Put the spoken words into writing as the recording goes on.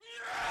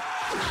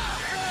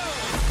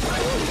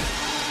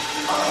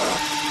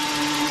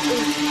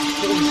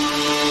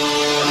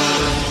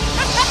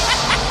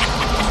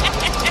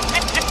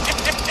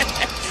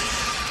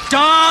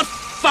Don't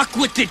fuck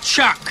with the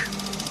Chuck.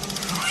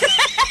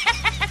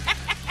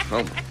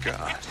 Oh my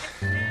God.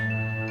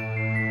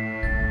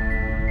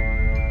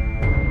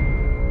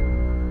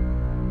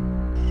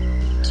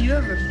 Do you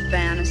ever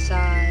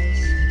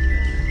fantasize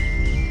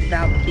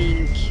about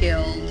being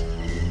killed?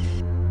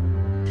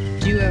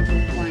 Do you ever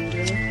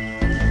wonder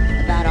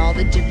about all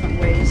the different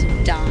ways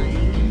of dying?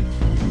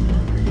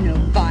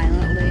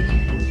 Violently?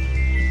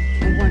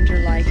 I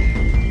wonder,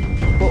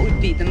 what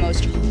would be the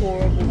most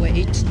horrible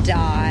way to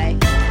die?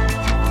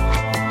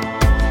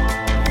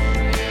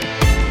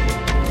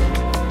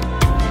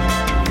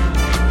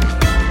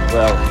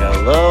 Well,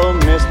 hello,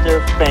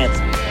 Mr. Fancy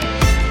Pants.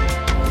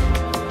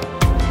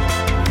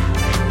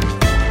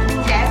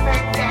 Never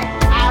get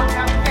out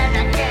of bed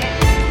again.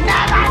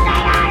 Never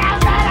get out of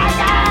bed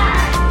again.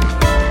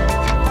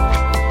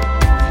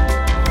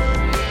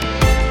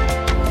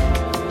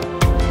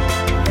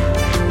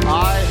 I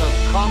have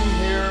come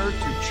here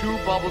to chew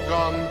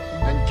bubblegum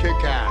and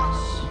kick ass.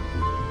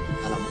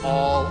 And I'm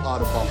all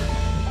out of bubblegum.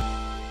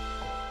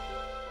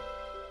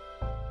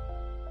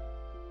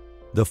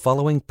 The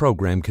following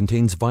program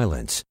contains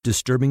violence,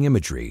 disturbing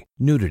imagery,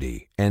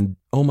 nudity, and,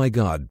 oh my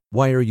God,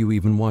 why are you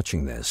even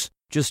watching this?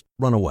 Just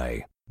run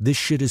away. This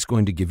shit is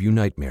going to give you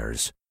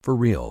nightmares. For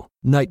real.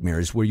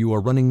 Nightmares where you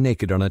are running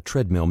naked on a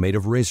treadmill made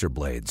of razor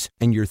blades,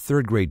 and your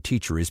third-grade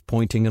teacher is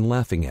pointing and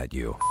laughing at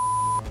you.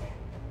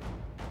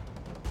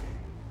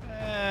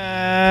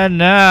 And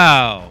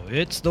now,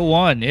 it's the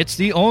one, it's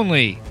the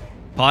only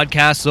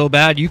podcast so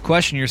bad you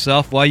question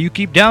yourself why you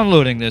keep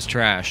downloading this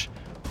trash.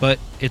 But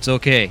it's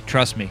okay,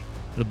 trust me.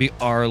 It'll be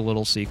our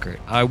little secret.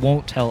 I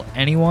won't tell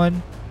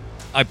anyone.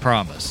 I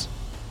promise.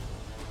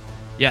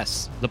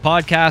 Yes, the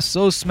podcast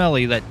so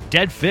smelly that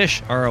dead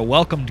fish are a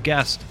welcomed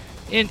guest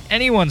in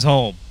anyone's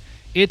home.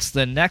 It's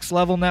the Next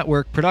Level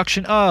Network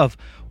production of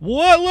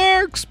What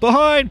Lurks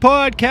Behind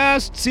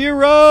Podcast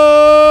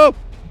Zero.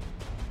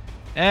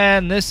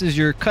 And this is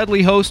your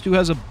cuddly host who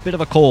has a bit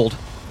of a cold.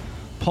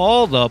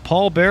 Paul, the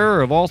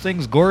pallbearer of all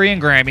things gory and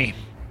grimy.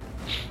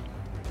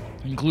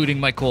 Including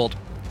my cold.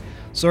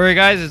 Sorry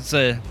guys, it's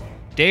a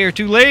day or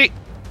two late.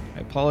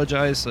 I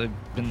apologize. I've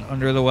been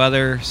under the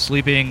weather,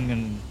 sleeping,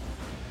 and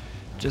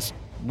just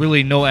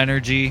really no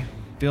energy.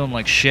 Feeling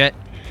like shit.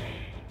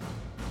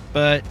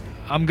 But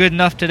I'm good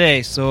enough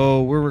today,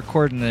 so we're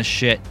recording this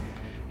shit.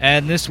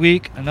 And this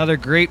week, another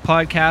great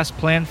podcast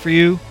planned for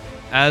you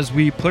as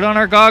we put on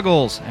our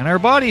goggles and our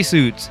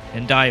bodysuits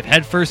and dive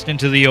headfirst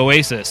into the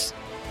Oasis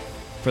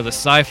for the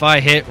sci-fi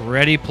hit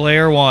Ready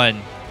Player One.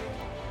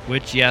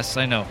 Which, yes,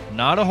 I know,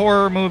 not a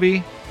horror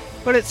movie,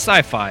 but it's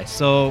sci-fi,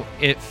 so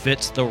it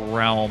fits the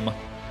realm.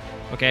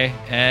 Okay,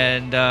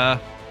 and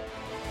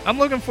I'm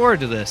looking forward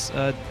to this.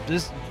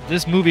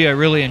 This movie I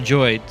really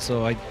enjoyed,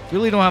 so I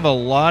really don't have a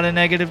lot of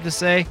negative to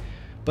say,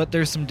 but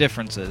there's some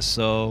differences,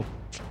 so,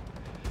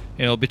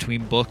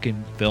 between book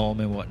and film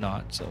and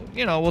whatnot. So,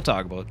 we'll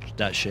talk about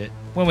that shit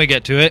when we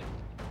get to it.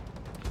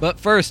 But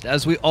first,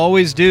 as we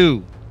always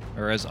do,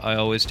 or as I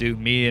always do,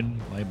 me and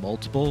my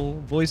multiple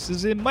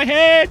voices in my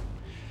head,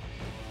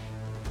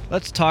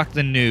 let's talk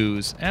the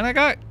news. And I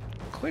got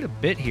quite a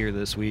bit here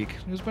this week.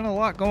 There's been a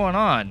lot going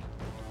on.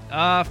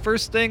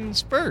 First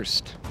things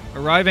first.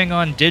 Arriving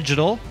on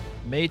digital,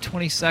 May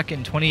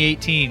 22nd,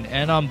 2018.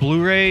 And on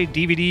Blu-ray,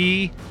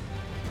 DVD,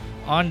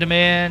 on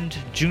demand,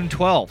 June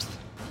 12th.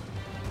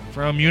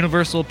 From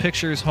Universal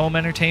Pictures Home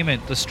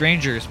Entertainment, The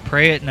Strangers,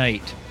 Pray at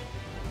Night.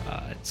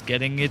 It's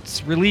getting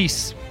its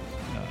release.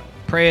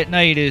 Pray at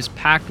Night is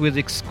packed with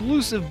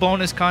exclusive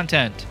bonus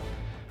content.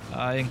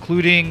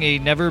 Including a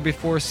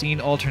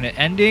never-before-seen alternate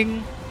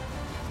ending.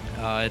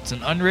 It's an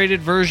unrated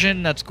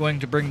version that's going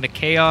to bring the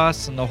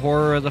chaos and the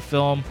horror of the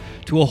film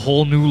to a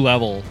whole new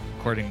level,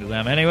 according to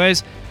them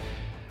anyways.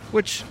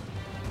 Which,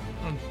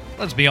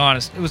 let's be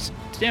honest, it was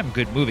a damn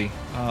good movie.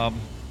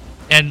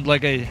 And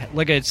like I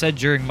had said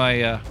during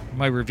my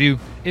my review,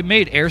 it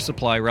made Air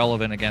Supply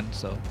relevant again,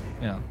 so,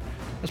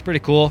 that's pretty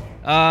cool.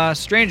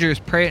 Strangers,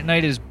 Pray at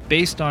Night is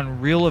based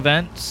on real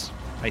events,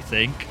 I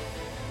think,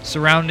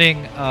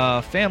 surrounding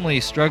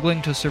families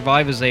struggling to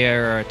survive as they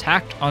are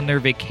attacked on their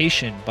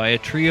vacation by a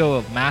trio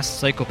of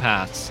masked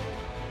psychopaths.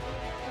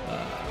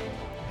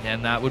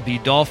 And that would be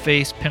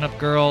Dollface, Pinup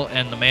Girl,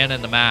 and the Man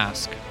in the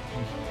Mask.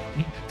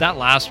 That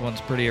last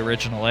one's pretty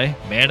original, eh?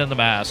 Man in the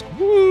Mask.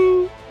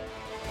 Woo!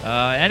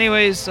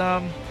 Anyways,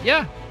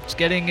 it's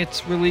getting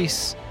its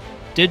release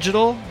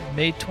digital,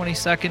 May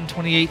 22nd,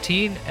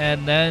 2018,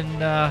 and then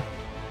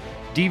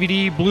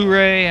DVD,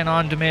 Blu-ray, and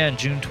on demand,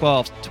 June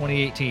 12th,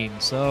 2018.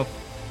 So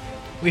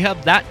we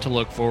have that to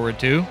look forward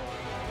to.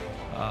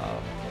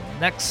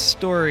 Next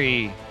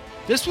story.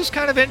 This was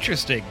kind of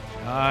interesting.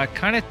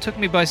 Kind of took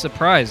me by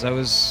surprise. I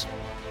was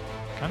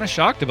kind of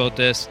shocked about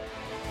this.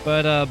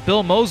 But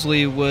Bill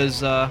Moseley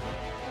was... where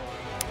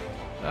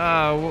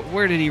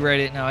did he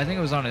write it now? I think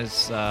it was on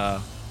his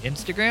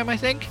Instagram, I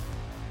think.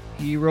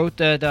 He wrote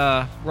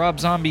that Rob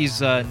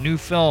Zombie's new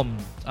film,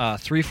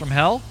 3 from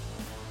Hell,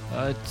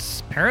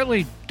 It's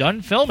apparently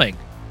done filming.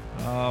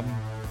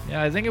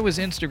 Yeah, I think it was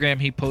Instagram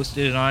he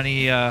posted it on.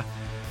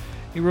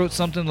 He wrote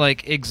something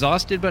like,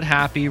 "Exhausted but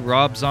happy,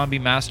 Rob Zombie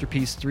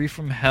masterpiece 3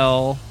 from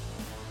Hell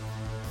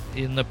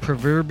in the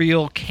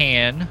proverbial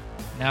can.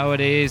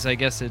 Nowadays, I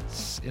guess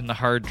it's in the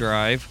hard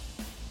drive."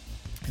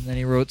 And then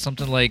he wrote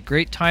something like,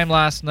 "Great time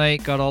last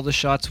night, got all the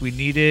shots we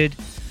needed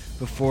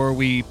before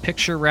we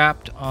picture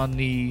wrapped on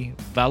the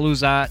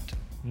Valuzat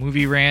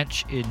movie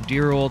ranch in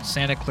dear old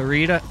Santa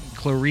Clarita.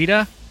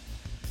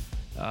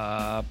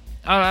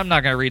 I'm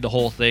not going to read the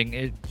whole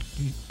thing.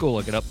 Go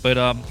look it up.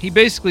 But he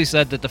basically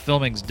said that the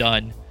filming's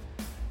done.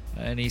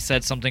 And he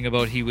said something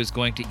about he was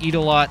going to eat a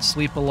lot,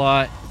 sleep a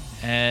lot,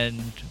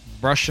 and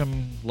brush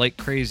him like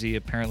crazy,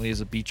 apparently is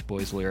a Beach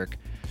Boys lyric.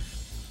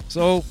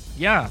 So,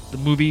 yeah, the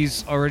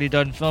movie's already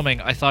done filming.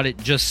 I thought it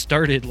just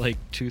started like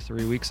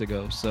 2-3 weeks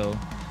ago. So,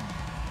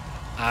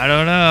 I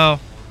don't know.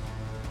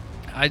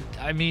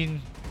 I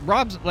mean,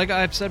 like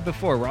I've said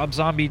before, Rob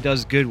Zombie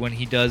does good when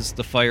he does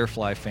the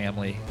Firefly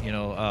family. You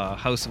know,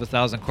 House of a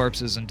Thousand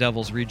Corpses and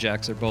Devil's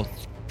Rejects are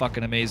both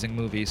fucking amazing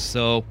movies.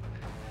 So,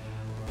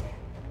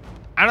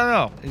 I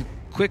don't know.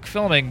 Quick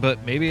filming,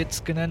 but maybe it's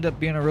going to end up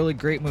being a really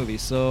great movie.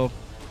 So,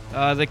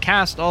 the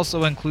cast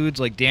also includes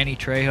like Danny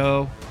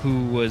Trejo,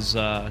 who was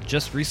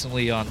just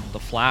recently on The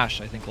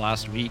Flash, I think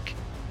last week.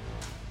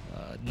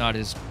 Not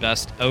his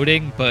best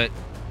outing, but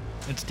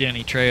it's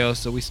Danny Trejo,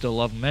 so we still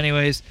love him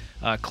anyways.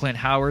 Clint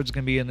Howard's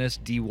going to be in this.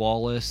 Dee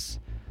Wallace,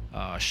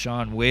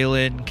 Sean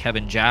Whalen,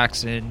 Kevin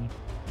Jackson,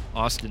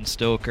 Austin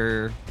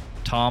Stoker,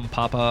 Tom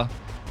Papa.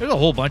 There's a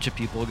whole bunch of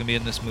people going to be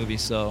in this movie,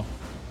 so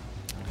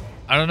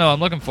I don't know. I'm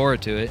looking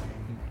forward to it.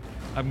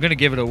 I'm going to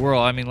give it a whirl.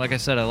 I mean, like I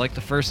said, I like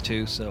the first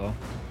two, so...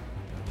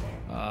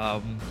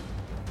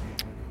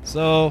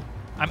 So,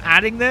 I'm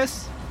adding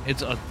this.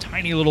 It's a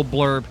tiny little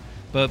blurb,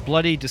 but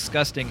Bloody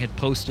Disgusting had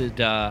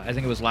posted, I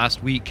think it was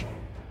last week,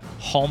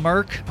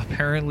 Hallmark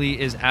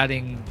apparently is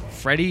adding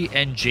Freddy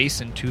and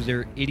Jason to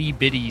their Itty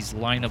Bitties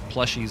line of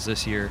plushies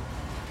this year.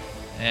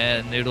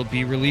 And it'll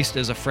be released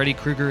as a Freddy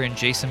Krueger and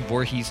Jason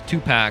Voorhees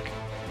 2-pack.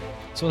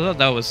 So I thought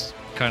that was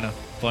kind of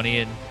funny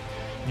and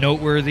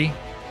noteworthy.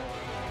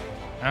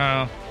 I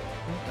don't know.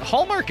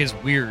 Hallmark is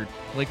weird.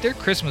 Like, their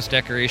Christmas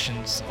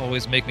decorations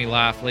always make me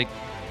laugh. Like,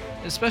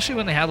 especially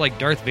when they had, like,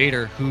 Darth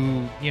Vader,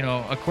 who, you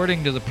know,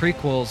 according to the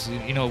prequels,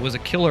 you know, was a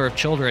killer of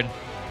children.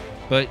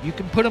 But you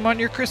can put him on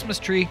your Christmas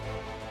tree.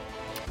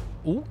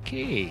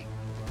 Okay.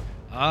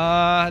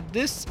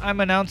 This, I'm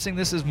announcing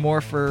this is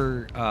more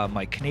for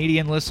my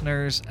Canadian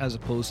listeners as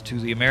opposed to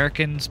the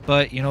Americans.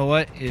 But you know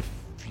what? If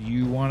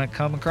you want to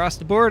come across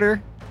the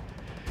border,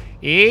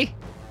 we'd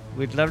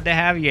love to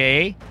have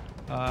you,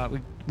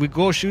 we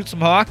go shoot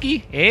some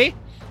hockey,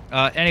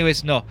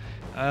 anyways, no.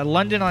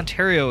 London,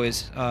 Ontario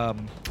is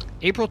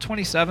April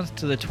 27th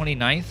to the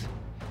 29th.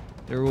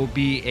 There will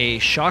be a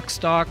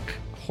Shockstock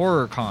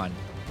Horror Con.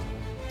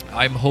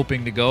 I'm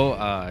hoping to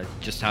go.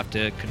 Just have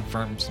to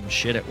confirm some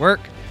shit at work.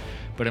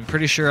 But I'm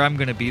pretty sure I'm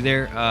going to be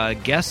there.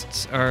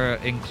 Guests are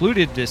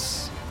included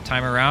this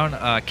time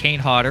around. Kane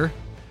Hodder.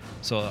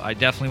 So I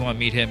definitely want to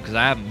meet him because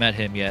I haven't met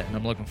him yet. And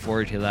I'm looking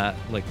forward to that.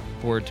 Like,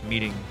 forward to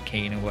meeting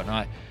Kane and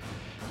whatnot.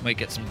 Might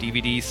get some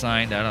DVDs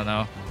signed. I don't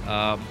know.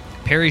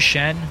 Perry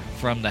Shen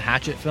from the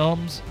Hatchet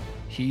films.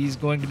 He's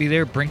going to be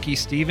there. Brinky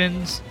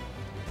Stevens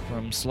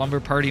from Slumber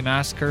Party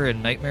Massacre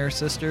and Nightmare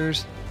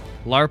Sisters.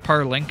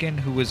 Larpar Lincoln,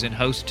 who was in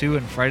House 2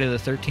 and Friday the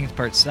 13th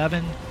Part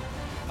 7.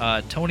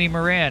 Tony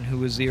Moran, who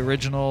was the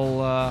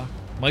original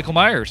Michael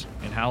Myers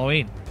in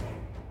Halloween.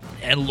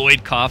 And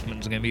Lloyd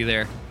Kaufman's going to be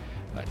there.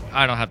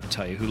 I don't have to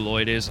tell you who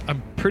Lloyd is.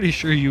 I'm pretty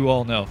sure you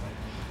all know.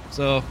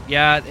 So,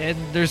 yeah, and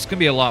there's going to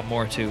be a lot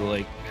more, too.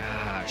 Like,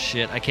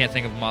 shit, I can't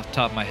think of them off the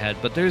top of my head.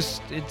 But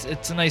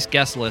it's a nice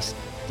guest list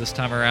this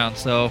time around.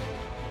 So,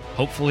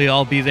 hopefully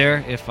I'll be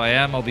there. If I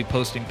am, I'll be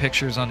posting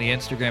pictures on the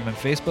Instagram and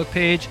Facebook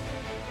page.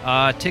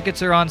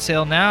 Tickets are on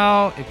sale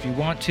now. If you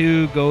want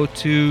to, go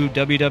to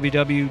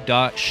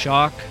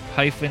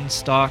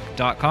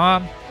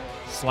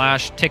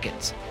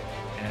www.shock-stock.com/tickets.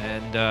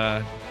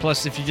 And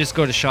plus, if you just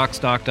go to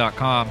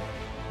shockstock.com,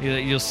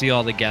 you'll see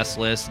all the guest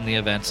lists and the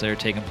events that are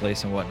taking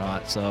place and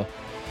whatnot. So,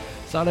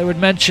 thought I would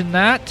mention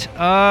that.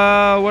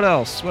 What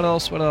else?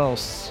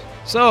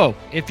 So,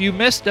 if you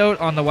missed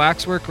out on the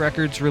Waxwork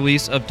Records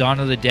release of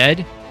Dawn of the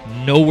Dead,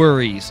 no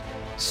worries.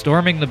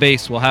 Storming the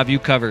Base will have you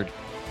covered.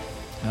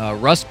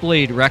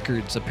 Rustblade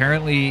Records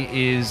apparently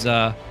is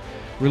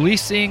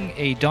releasing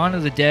a Dawn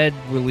of the Dead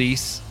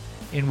release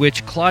in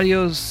which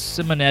Claudio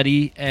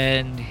Simonetti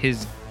and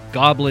his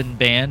Goblin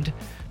Band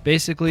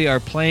basically are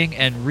playing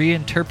and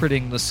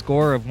reinterpreting the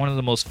score of one of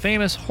the most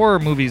famous horror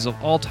movies of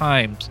all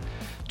time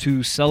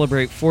to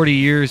celebrate 40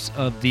 years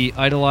of the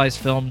idolized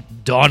film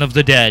Dawn of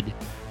the Dead,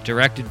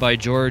 directed by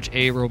George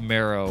A.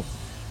 Romero.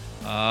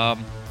 I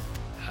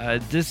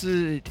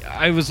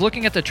was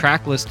looking at the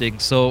track listing,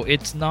 so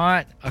it's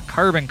not a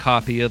carbon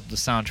copy of the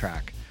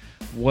soundtrack.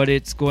 What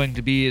it's going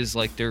to be is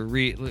like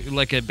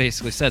like I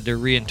basically said, they're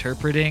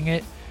reinterpreting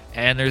it,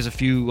 and there's a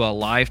few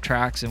live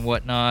tracks and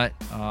whatnot.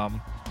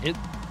 It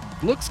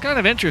looks kind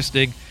of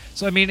interesting.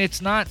 So, I mean,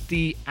 it's not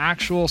the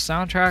actual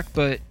soundtrack,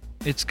 but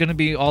it's going to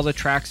be all the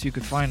tracks you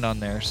could find on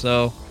there.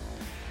 So,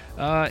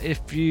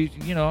 if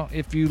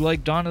you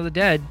like Dawn of the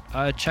Dead,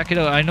 check it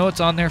out. I know it's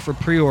on there for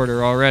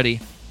pre-order already.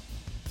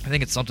 I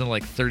think it's something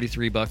like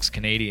 $33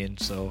 Canadian,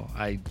 so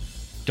I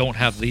don't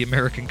have the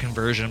American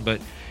conversion,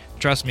 but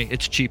trust me,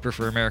 it's cheaper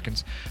for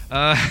Americans.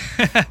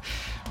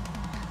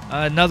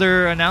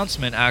 Another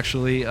announcement,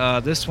 actually.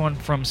 This one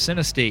from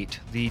Cinestate,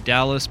 the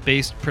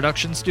Dallas-based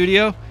production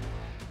studio.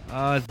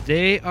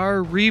 They are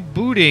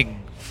rebooting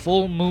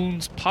Full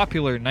Moon's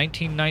popular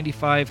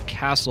 1995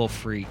 Castle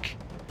Freak.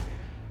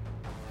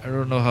 I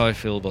don't know how I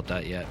feel about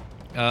that yet.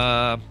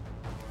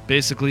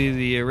 Basically,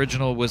 the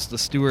original was the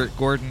Stuart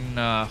Gordon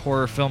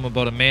horror film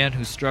about a man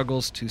who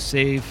struggles to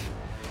save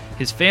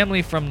his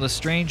family from the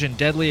strange and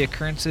deadly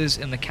occurrences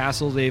in the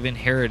castle they've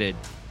inherited.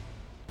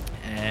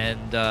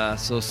 And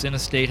so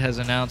Cinestate has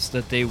announced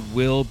that they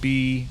will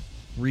be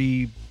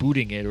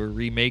rebooting it or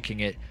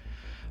remaking it.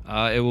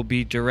 It will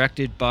be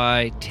directed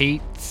by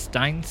Tate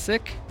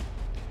Steinsick,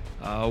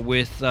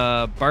 with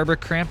Barbara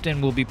Crampton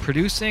will be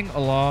producing,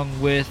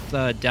 along with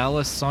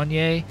Dallas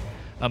Saunier,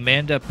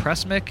 Amanda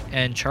Pressmick,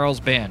 and Charles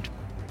Band.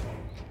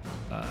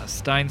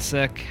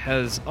 Steinsick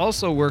has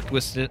also worked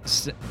with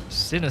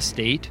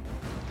Cinestate.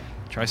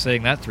 Try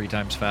saying that 3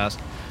 times fast.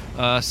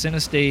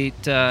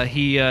 Cinestate,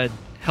 he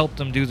helped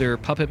them do their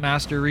Puppet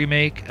Master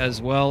remake,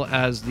 as well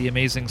as The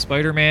Amazing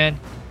Spider-Man.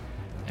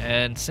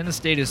 And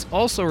Cinestate is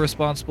also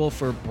responsible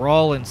for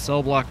Brawl and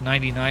Cell Block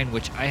 99,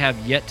 which I have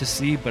yet to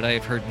see, but I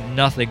have heard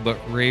nothing but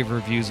rave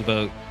reviews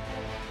about.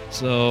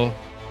 So,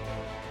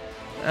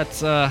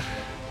 that's,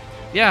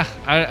 yeah,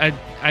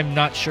 I'm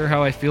not sure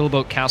how I feel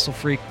about Castle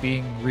Freak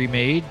being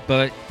remade,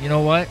 but you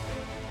know what?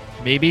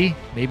 Maybe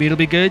it'll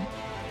be good.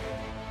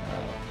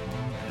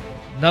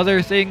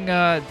 Another thing,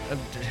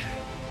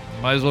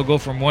 might as well go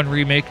from one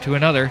remake to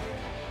another.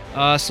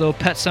 So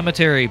Pet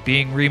Sematary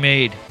being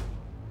remade,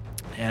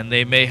 and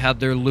they may have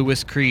their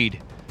Lewis Creed.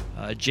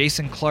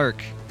 Jason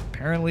Clarke,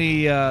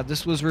 apparently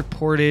this was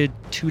reported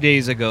 2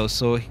 days ago,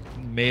 so he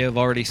may have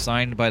already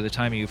signed by the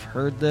time you've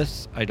heard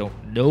this. I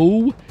don't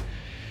know.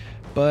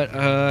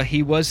 But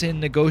he was in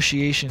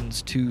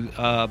negotiations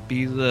to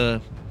be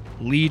the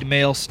lead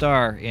male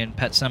star in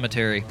Pet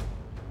Sematary,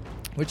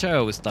 which I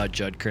always thought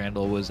Judd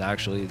Crandall was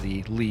actually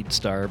the lead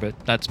star, but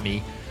that's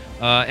me.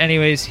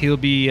 Anyways, he'll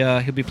be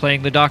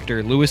playing the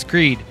Doctor, Lewis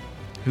Creed,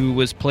 who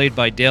was played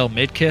by Dale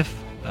Midkiff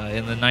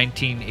in the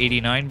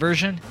 1989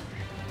 version.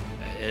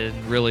 It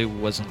really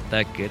wasn't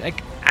that good.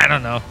 I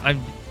don't know. I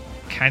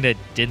kind of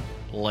didn't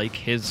like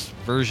his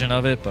version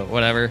of it, but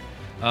whatever.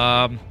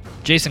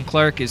 Jason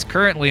Clarke is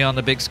currently on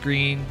the big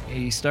screen.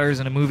 He stars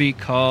in a movie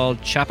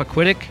called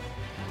Chappaquiddick,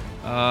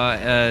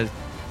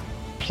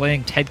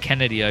 playing Ted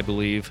Kennedy, I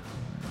believe.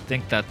 I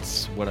think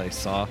that's what I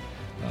saw.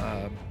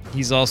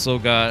 He's also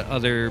got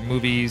other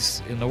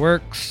movies in the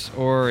works,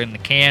 or in the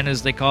can,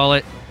 as they call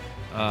it.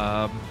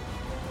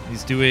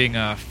 He's doing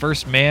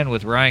First Man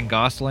with Ryan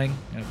Gosling,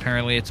 and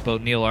apparently it's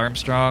about Neil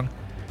Armstrong.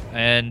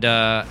 And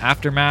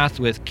Aftermath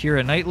with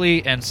Keira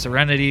Knightley, and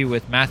Serenity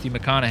with Matthew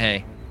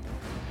McConaughey.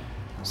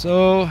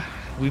 So,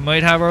 we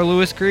might have our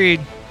Lewis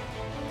Creed.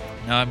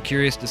 Now I'm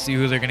curious to see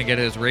who they're going to get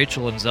as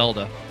Rachel and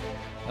Zelda.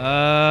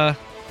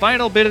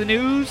 Final bit of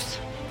news.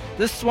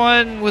 This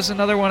one was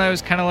another one I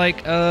was kind of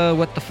like,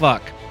 what the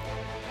fuck?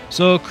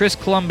 So, Chris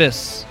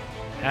Columbus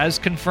has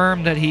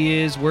confirmed that he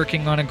is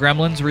working on a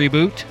Gremlins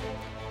reboot.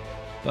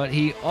 But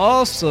he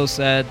also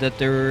said that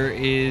there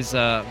is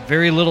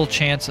very little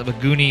chance of a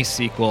Goonies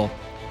sequel.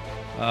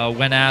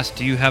 When asked,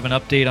 do you have an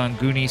update on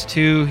Goonies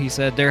 2? He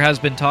said, there has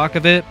been talk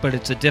of it, but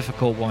it's a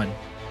difficult one.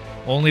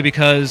 Only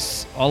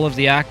because all of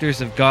the actors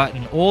have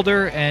gotten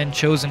older and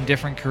chosen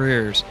different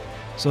careers.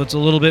 So it's a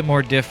little bit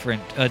more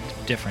difficult.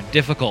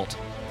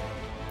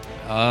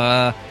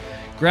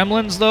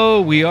 Gremlins,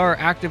 though, we are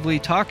actively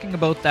talking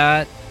about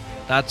that.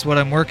 That's what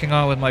I'm working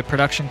on with my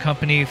production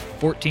company,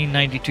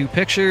 1492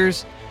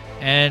 Pictures.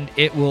 And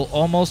it will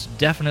almost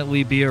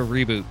definitely be a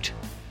reboot.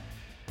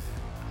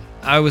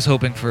 I was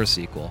hoping for a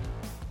sequel.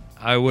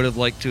 I would have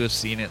liked to have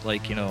seen it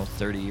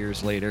 30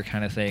 years later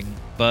kind of thing.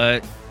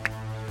 But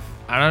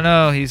I don't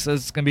know. He says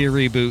it's going to be a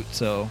reboot.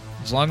 So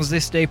as long as they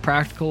stay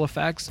practical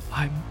effects,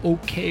 I'm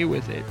okay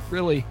with it.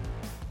 Really.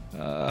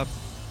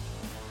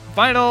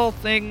 Final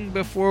thing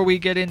before we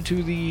get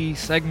into the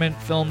segment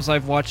films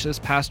I've watched this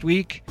past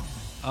week.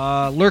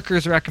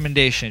 Lurker's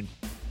Recommendation.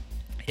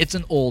 It's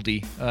an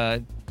oldie.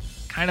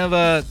 Kind of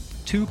a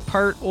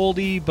 2-part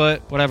oldie,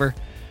 but whatever.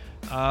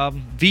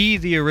 V,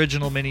 the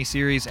original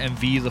miniseries, and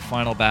V, the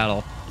final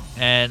battle.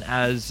 And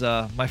as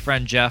my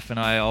friend Jeff and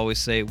I always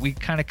say, we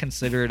kind of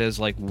consider it as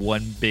like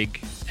one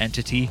big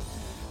entity.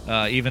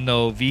 Even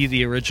though V,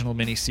 the original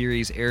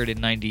miniseries, aired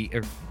in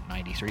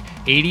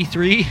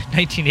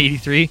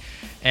 1983,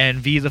 and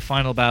V, the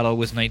final battle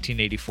was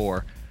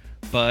 1984.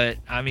 But,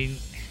 I mean,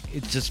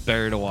 it's just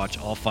better to watch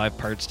all 5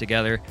 parts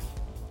together.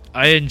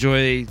 I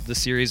enjoy the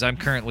series. I'm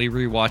currently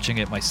rewatching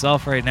it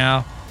myself right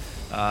now.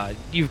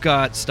 You've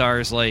got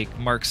stars like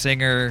Mark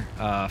Singer,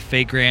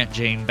 Faye Grant,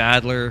 Jane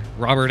Badler,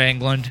 Robert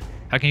Englund,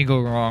 How can you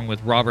go wrong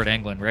with Robert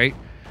Englund, right?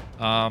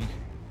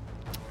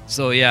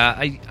 So yeah,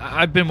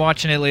 I've been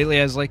watching it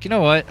lately. I was like, you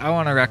know what? I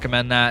want to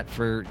recommend that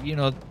for,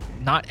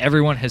 not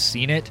everyone has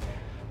seen it.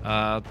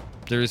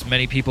 There's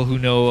many people who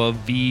know of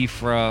V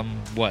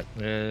from,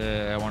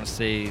 I want to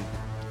say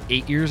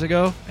 8 years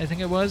ago, I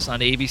think it was,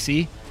 on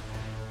ABC,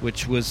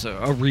 which was a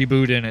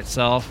reboot in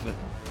itself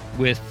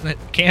with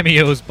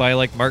cameos by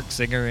like Mark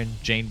Singer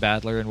and Jane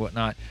Badler and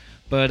whatnot.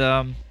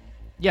 But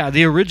yeah,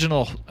 the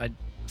original,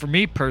 for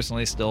me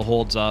personally, still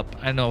holds up.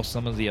 I know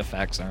some of the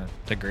effects aren't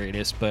the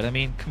greatest, but I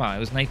mean, come on, it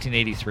was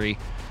 1983.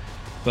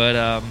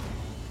 But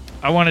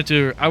I wanted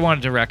to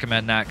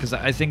recommend that because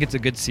I think it's a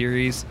good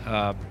series.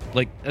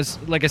 Like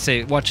I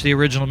say, watch the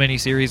original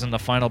miniseries and the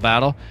final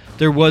battle.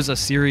 There was a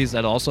series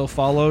that also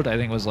followed. I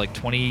think it was like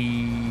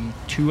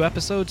 22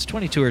 episodes,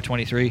 22 or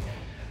 23.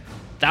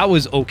 That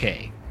was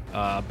okay.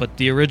 But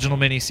the original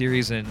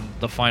miniseries and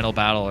the final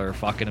battle are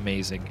fucking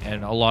amazing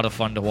and a lot of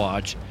fun to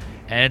watch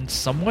and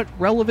somewhat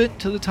relevant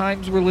to the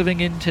times we're living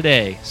in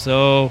today.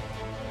 So,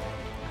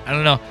 I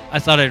don't know. I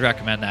thought I'd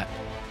recommend that.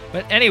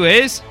 But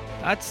anyways,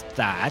 that's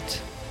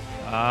that.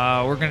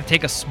 We're going to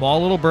take a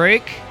small little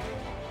break.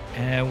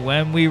 And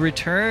when we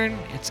return,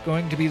 it's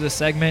going to be the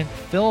segment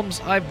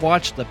Films I've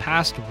Watched the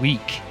Past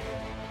Week.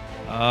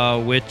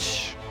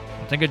 Which,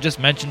 I think I just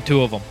mentioned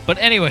 2 of them. But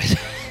anyways,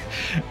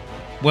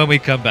 when we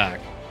come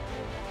back.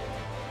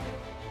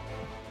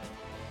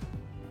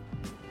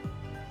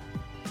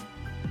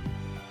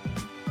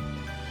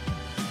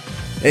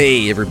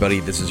 Hey everybody,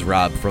 this is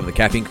Rob from the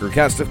Caffeine Crew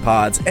cast of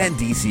pods and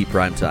DC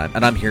Primetime,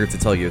 and I'm here to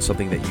tell you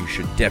something that you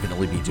should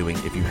definitely be doing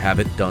if you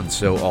haven't done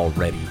so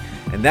already,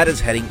 and that is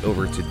heading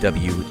over to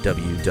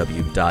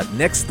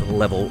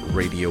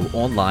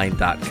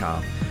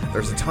www.nextlevelradioonline.com.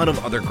 There's a ton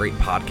of other great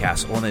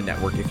podcasts on the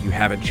network if you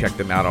haven't checked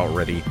them out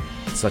already,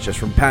 such as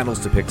From Panels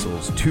to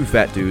Pixels, Two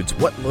Fat Dudes,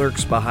 What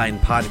Lurks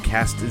Behind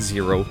Podcast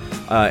Zero,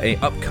 a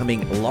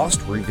upcoming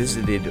Lost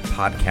Revisited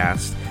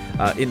podcast,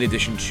 in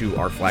addition to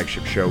our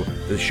flagship show,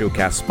 the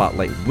Showcast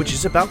Spotlight, which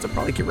is about to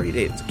probably get ready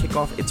to kick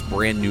off its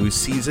brand new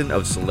season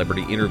of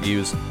celebrity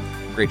interviews.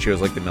 Great shows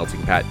like The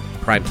Melting Pat,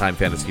 Primetime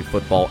Fantasy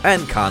Football,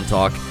 and Con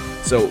Talk.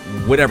 So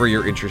whatever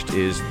your interest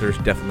is, there's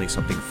definitely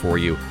something for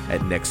you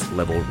at Next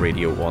Level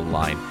Radio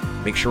Online.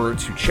 Make sure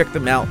to check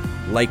them out,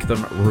 like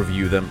them,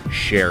 review them,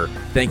 share.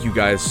 Thank you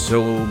guys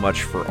so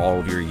much for all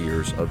of your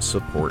years of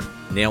support.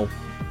 Now,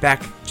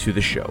 back to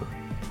the show.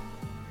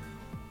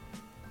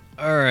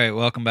 All right,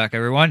 welcome back,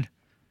 everyone.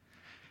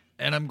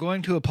 And I'm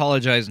going to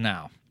apologize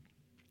now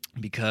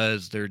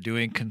because they're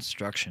doing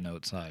construction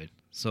outside.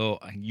 So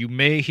you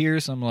may hear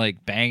some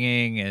like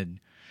banging and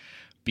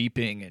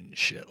beeping and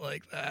shit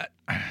like that.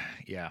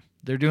 Yeah,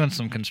 they're doing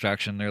some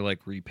construction. They're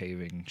like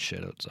repaving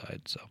shit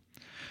outside. So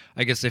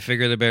I guess they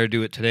figure they better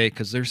do it today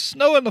because there's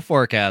snow in the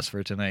forecast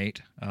for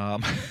tonight.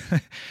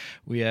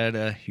 We had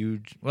a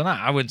huge, well,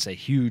 I wouldn't say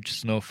huge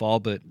snowfall,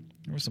 but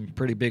there were some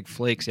pretty big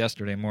flakes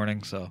yesterday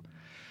morning. So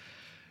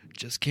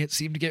just can't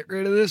seem to get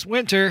rid of this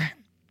winter.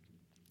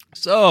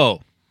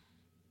 So,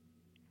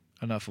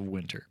 enough of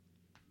winter.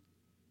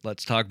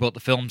 Let's talk about the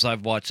films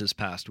I've watched this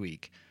past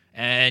week.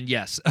 And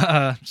yes,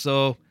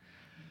 so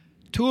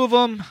 2 of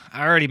them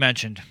I already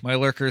mentioned. My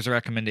Lurkers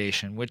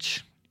recommendation,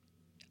 which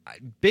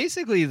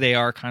basically they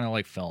are kind of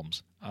like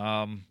films.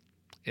 I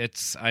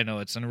know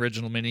it's an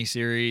original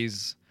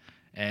miniseries,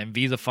 and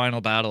V the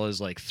Final Battle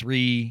is like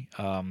 3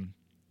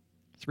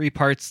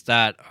 parts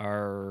that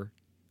are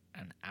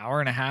an hour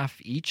and a half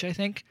each, I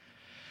think.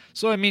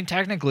 So, I mean,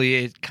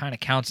 technically, it kind of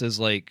counts as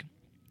like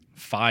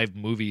 5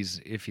 movies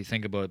if you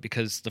think about it,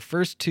 because the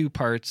first 2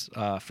 parts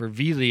for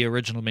V, the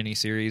original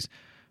miniseries,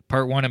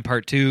 part 1 and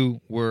part 2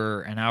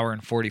 were an hour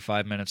and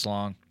 45 minutes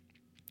long.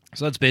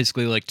 So that's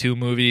basically like 2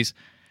 movies.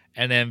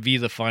 And then V,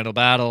 the Final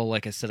Battle,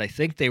 like I said, I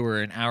think they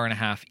were an hour and a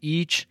half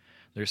each.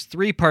 There's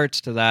 3 parts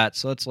to that,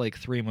 so it's like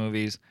 3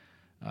 movies.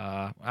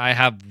 I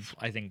have,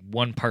 I think,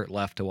 1 part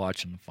left to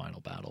watch in the Final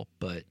Battle,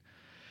 but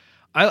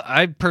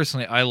I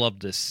personally, I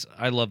love this.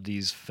 I love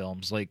these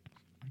films. Like,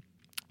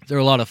 they're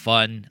a lot of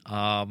fun,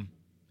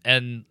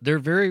 and they're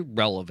very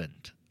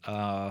relevant.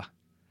 I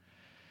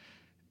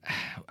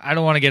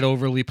don't want to get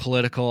overly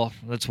political.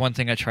 That's one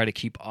thing I try to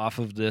keep off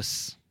of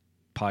this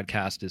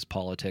podcast is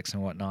politics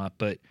and whatnot,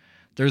 but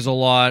there's a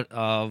lot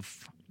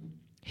of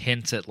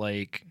hints at,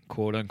 like,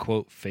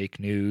 quote-unquote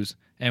fake news,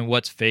 and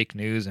what's fake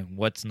news and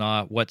what's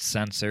not, what's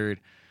censored.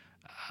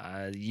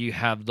 You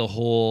have the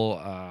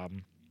whole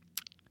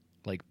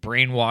like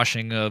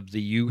brainwashing of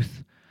the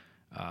youth,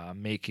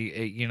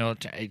 making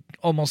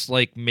almost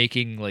like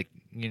making like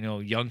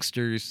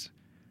youngsters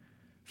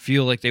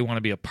feel like they want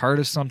to be a part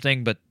of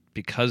something, but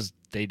because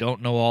they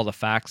don't know all the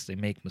facts, they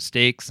make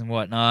mistakes and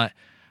whatnot.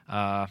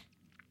 And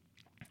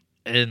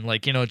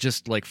like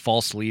just like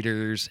false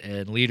leaders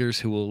and leaders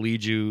who will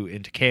lead you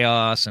into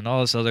chaos and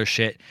all this other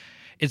shit.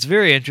 It's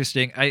very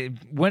interesting.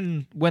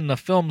 When the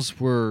films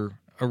were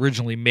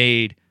originally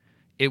made,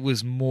 it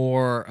was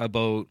more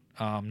about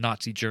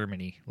Nazi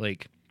Germany,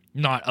 like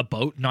not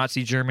about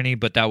Nazi Germany,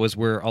 but that was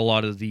where a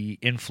lot of the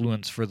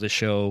influence for the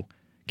show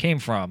came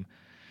from.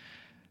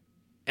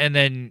 And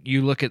then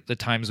you look at the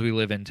times we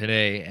live in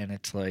today, and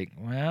it's like,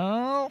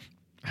 well,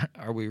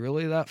 are we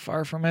really that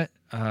far from it?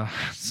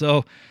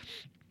 So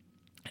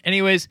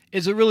anyways,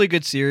 it's a really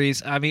good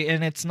series. I mean,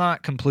 and it's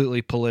not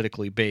completely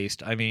politically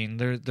based. I mean,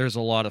 there's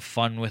a lot of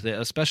fun with it,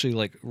 especially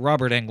like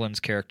Robert Englund's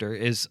character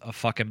is a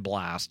fucking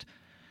blast.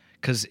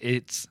 Because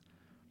it's,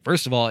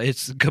 first of all,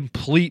 it's a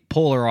complete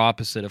polar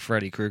opposite of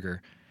Freddy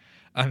Krueger.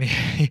 I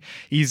mean,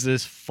 he's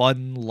this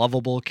fun,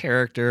 lovable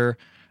character.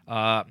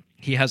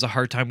 He has a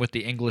hard time with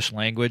the English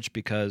language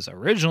because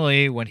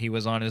originally when he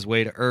was on his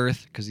way to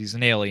Earth, because he's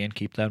an alien,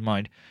 keep that in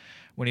mind,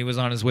 when he was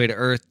on his way to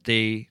Earth,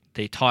 they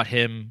taught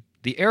him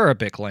the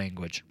Arabic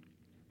language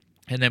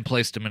and then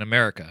placed him in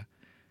America.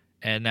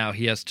 And now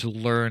he has to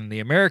learn the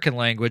American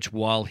language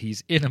while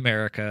he's in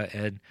America.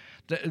 And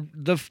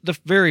the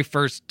very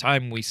first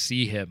time we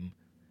see him,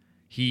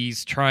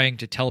 he's trying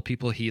to tell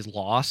people he's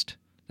lost,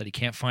 that he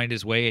can't find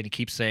his way, and he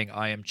keeps saying,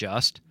 I am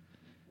just.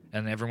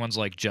 And everyone's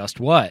like, just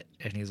what?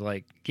 And he's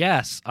like,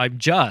 yes, I'm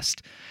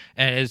just.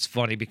 And it's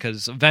funny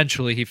because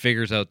eventually he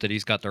figures out that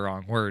he's got the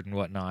wrong word and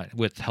whatnot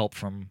with help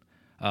from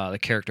the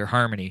character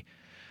Harmony.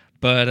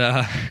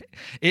 But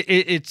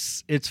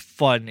it's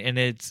fun, and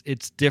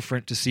it's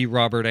different to see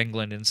Robert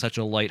Englund in such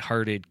a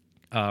lighthearted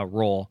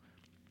role.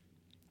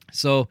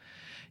 So,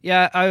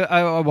 yeah,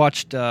 I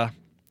watched.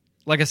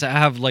 Like I said, I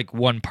have like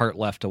one part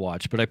left to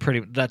watch, but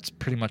that's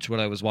pretty much what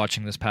I was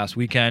watching this past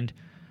weekend.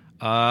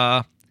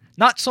 Not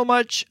so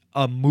much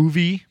a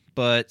movie,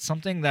 but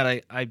something that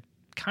I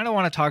kind of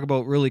want to talk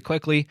about really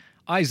quickly.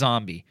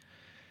 iZombie.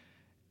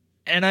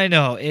 And I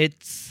know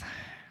it's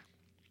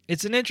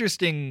an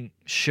interesting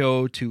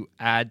show to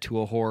add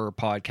to a horror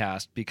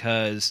podcast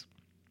because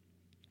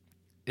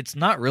it's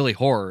not really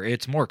horror.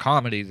 It's more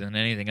comedy than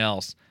anything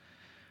else.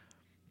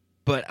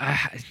 But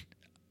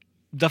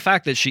the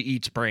fact that she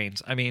eats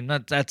brains, I mean,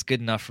 that's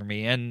good enough for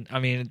me. And, I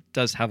mean, it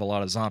does have a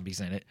lot of zombies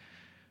in it.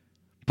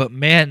 But,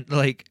 man,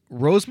 like,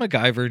 Rose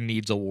McIver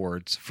needs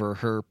awards for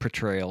her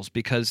portrayals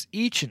because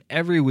each and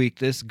every week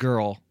this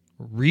girl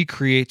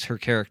recreates her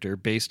character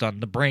based on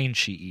the brain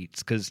she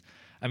eats. Because,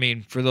 I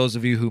mean, for those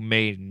of you who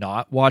may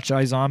not watch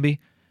iZombie,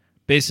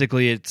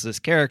 basically it's this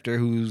character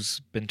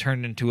who's been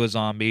turned into a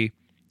zombie,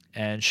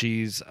 and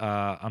she's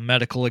a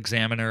medical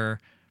examiner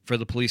for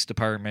the police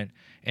department.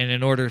 And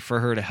in order for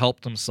her to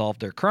help them solve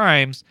their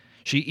crimes,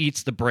 she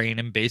eats the brain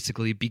and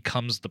basically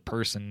becomes the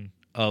person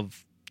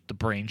of the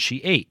brain she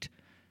ate.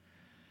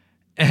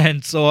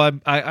 And so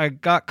I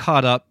got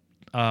caught up.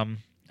 I'm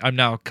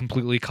now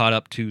completely caught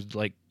up to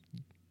like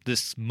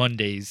this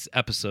Monday's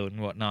episode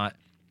and whatnot.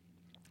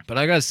 But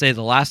I gotta say,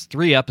 the last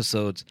 3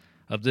 episodes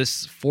of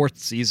this 4th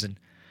season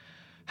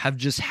have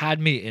just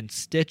had me in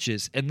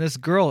stitches. And this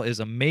girl is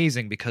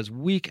amazing because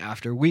week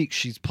after week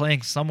she's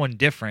playing someone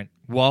different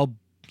while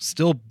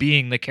still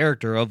being the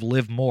character of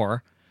Liv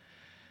Moore.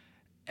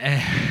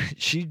 And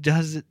she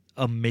does it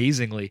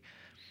amazingly.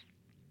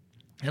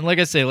 And like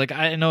I say, like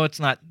I know it's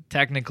not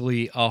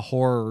technically a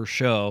horror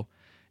show.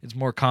 It's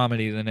more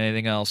comedy than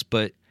anything else.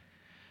 But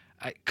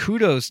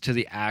kudos to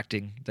the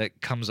acting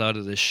that comes out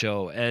of this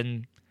show.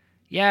 And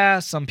yeah,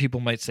 some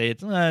people might say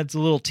it's a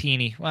little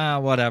teeny.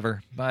 Well,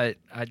 whatever. But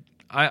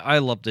I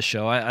love the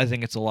show. I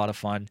think it's a lot of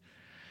fun.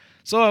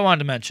 So I wanted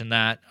to mention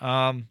that.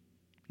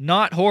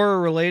 Not horror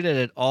related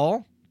at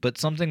all, but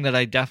something that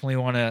I definitely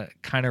want to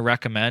kind of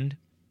recommend.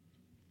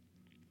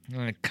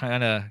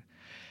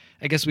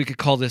 I guess we could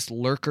call this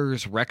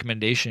Lurker's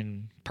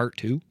Recommendation Part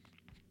 2.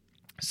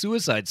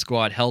 Suicide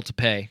Squad Hell to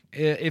Pay.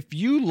 If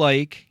you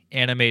like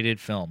animated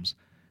films,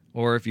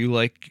 or if you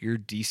like your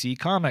DC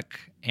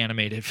comic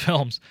animated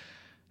films,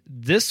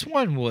 this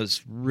one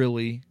was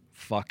really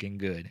fucking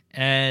good.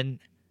 And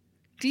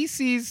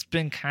DC's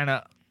been kind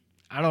of,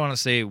 I don't want to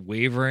say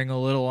wavering a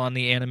little on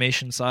the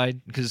animation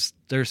side, because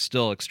they're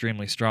still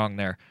extremely strong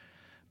there.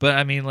 But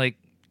I mean, like,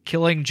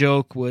 Killing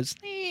Joke was...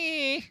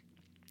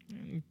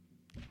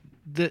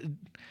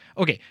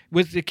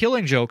 with the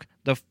Killing Joke,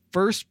 the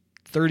first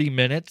 30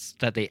 minutes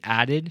that they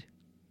added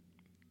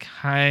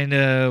kind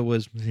of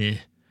was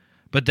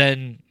but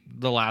then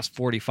the last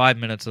 45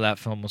 minutes of that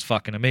film was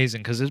fucking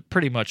amazing because it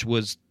pretty much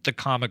was the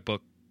comic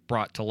book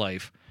brought to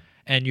life,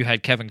 and you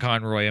had Kevin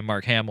Conroy and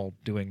Mark Hamill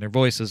doing their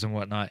voices and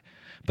whatnot.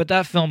 But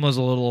that film was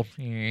a little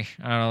I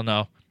don't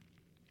know.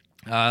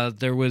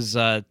 There was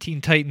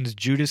Teen Titans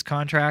Judas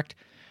Contract.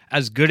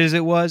 As good as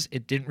it was,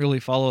 it didn't really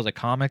follow the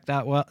comic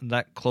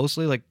that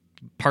closely. Like,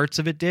 parts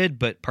of it did,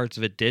 but parts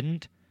of it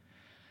didn't.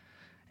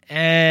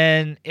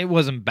 And it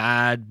wasn't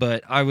bad,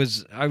 but I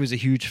was a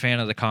huge fan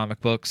of the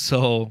comic book,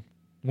 so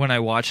when I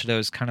watched it, I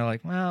was kind of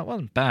like, well, it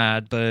wasn't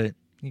bad, but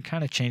you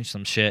kind of changed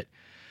some shit.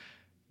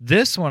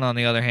 This one, on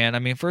the other hand, I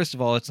mean, first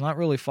of all, it's not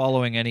really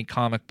following any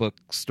comic book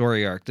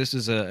story arc. This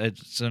is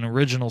it's an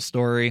original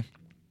story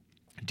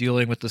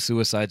dealing with the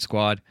Suicide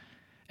Squad,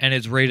 and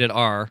it's rated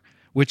R,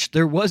 which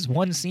there was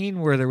one scene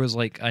where there was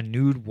like a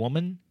nude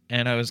woman,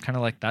 and I was kind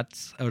of like,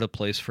 that's out of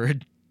place for a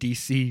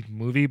DC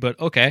movie, but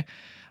okay.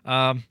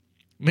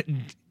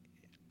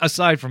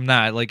 Aside from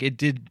that, like, it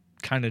did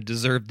kind of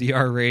deserve the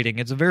R rating.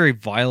 It's a very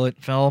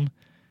violent film,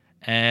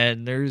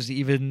 And there's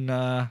even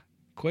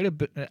quite a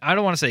bit, I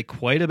don't want to say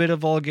quite a bit of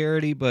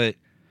vulgarity, but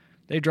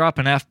they drop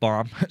an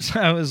F-bomb. So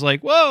I was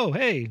like, whoa,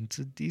 hey, it's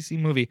a DC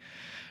movie.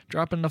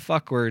 Dropping the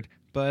fuck word.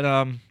 But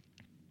I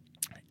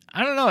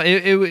don't know.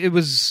 It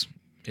was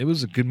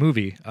a good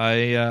movie.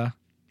 I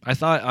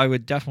thought I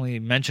would definitely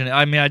mention it.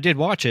 I mean, I did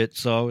watch it,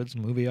 so it's a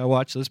movie I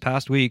watched this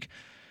past week.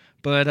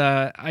 But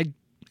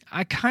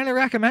I kind of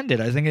recommend it.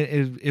 I think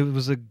it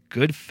was a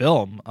good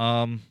film.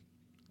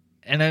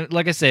 And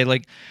like I say,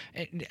 like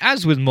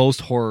as with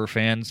most horror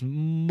fans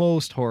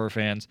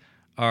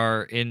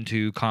are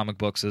into comic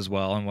books as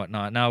well and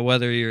whatnot. Now,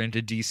 whether you're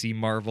into DC,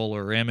 Marvel,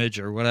 or Image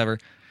or whatever,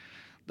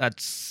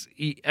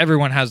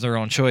 everyone has their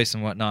own choice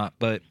and whatnot.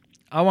 But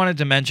I wanted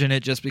to mention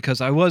it just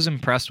because I was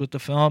impressed with the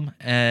film,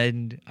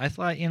 and I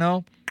thought,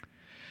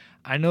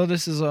 I know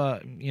this is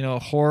a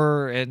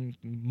horror and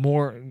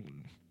more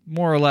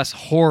or less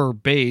horror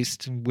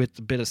based with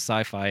a bit of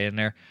sci-fi in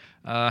there.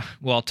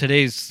 Well,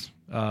 today's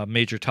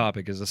major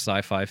topic is a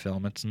sci-fi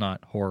film. It's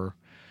not horror,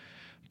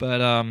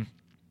 but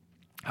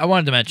I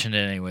wanted to mention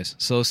it anyways.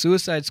 So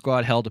Suicide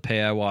Squad, Hell to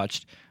Pay, I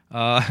watched.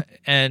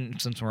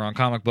 And since we're on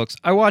comic books,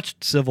 I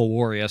watched Civil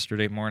War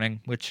yesterday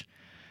morning, which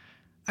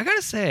I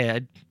gotta say,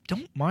 I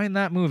don't mind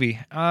that movie.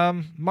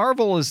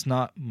 Marvel is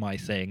not my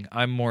thing.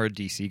 I'm more a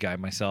DC guy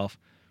myself.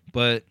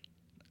 But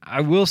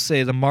I will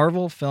say the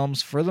Marvel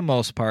films, for the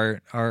most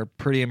part, are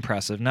pretty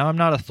impressive. Now, I'm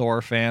not a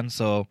Thor fan,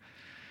 so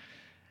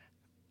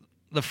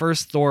the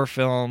first Thor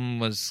film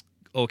was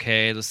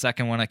okay. The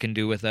second one I can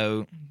do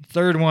without.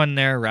 Third one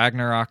there,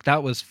 Ragnarok,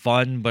 that was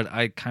fun, but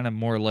I kind of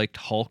more liked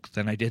Hulk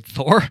than I did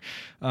Thor.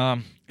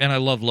 And I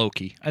love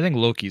Loki. I think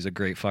Loki's a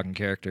great fucking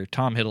character.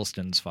 Tom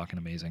Hiddleston's fucking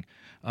amazing.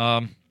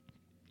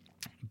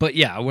 But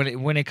yeah,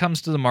 when it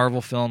comes to the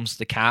Marvel films,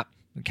 the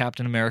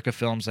Captain America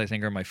films, I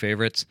think are my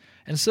favorites.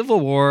 And Civil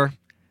War,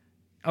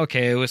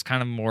 okay, it was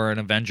kind of more an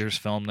Avengers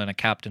film than a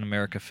Captain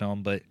America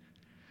film, but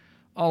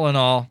all in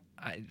all,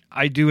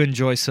 I do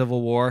enjoy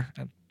Civil War.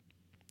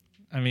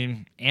 I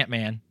mean,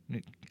 Ant-Man.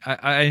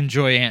 I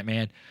enjoy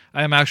Ant-Man.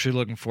 I am actually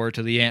looking forward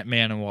to the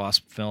Ant-Man and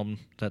Wasp film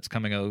that's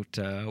coming out.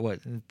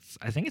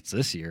 I think it's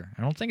this year.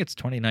 I don't think it's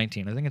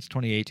 2019. I think it's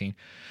 2018.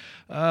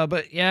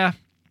 But yeah.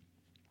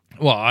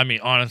 Well, I mean,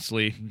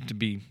 honestly, to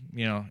be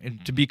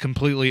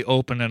completely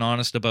open and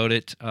honest about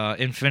it,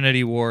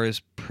 Infinity War is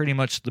pretty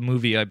much the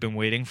movie I've been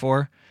waiting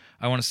for.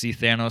 I want to see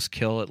Thanos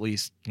kill at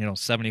least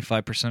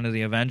 75% of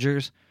the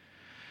Avengers.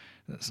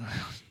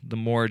 The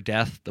more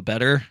death, the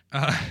better.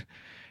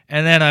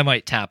 And then I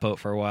might tap out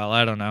for a while.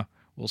 I don't know.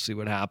 We'll see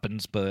what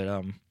happens.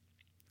 But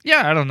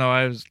yeah, I don't know.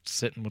 I was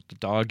sitting with the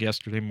dog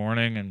yesterday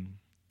morning and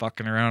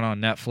fucking around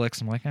on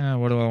Netflix. I'm like,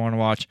 what do I want to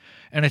watch?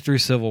 And I threw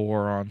Civil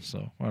War on,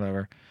 so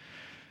whatever.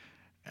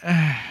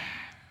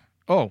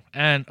 Oh,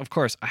 and of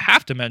course, I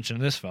have to mention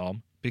this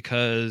film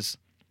because,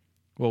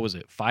 what was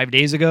it, 5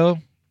 days ago?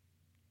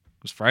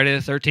 It was Friday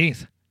the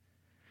 13th.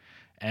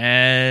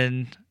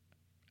 And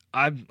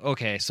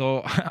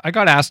so I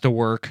got asked to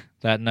work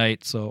that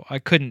night, so I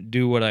couldn't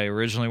do what I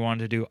originally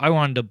wanted to do. I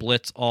wanted to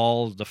blitz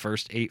all the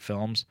first 8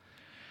 films.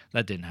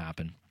 That didn't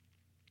happen.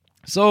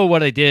 So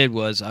what I did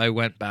was I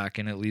went back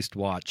and at least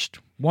watched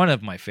one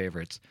of my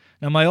favorites.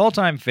 Now, my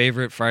all-time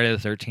favorite Friday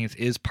the 13th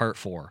is Part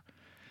 4.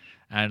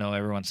 I know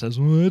everyone says,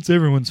 well, it's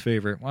everyone's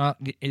favorite. Well,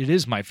 it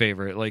is my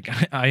favorite. Like,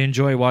 I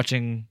enjoy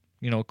watching,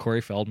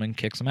 Corey Feldman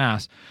kick some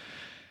ass.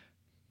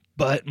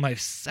 But my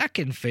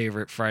second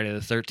favorite Friday the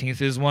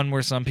 13th is one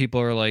where some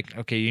people are like,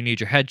 okay, you need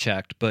your head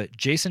checked. But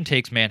Jason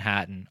Takes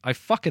Manhattan. I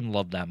fucking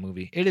love that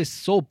movie. It is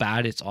so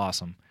bad, it's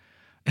awesome.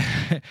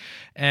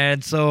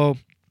 And so,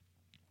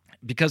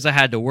 because I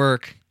had to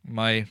work,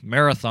 my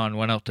marathon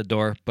went out the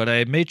door. But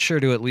I made sure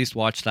to at least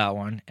watch that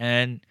one.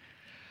 And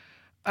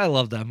I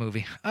love that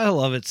movie. I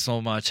love it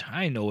so much.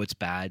 I know it's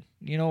bad.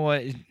 You know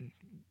what?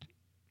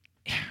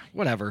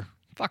 Whatever.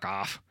 Fuck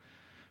off.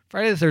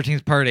 Friday the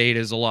 13th Part 8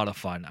 is a lot of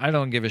fun. I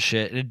don't give a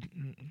shit.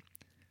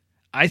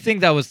 I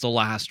think that was the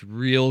last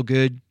real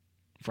good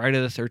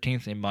Friday the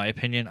 13th, in my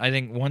opinion. I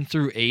think 1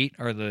 through 8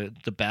 are the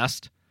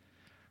best.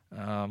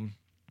 Yeah,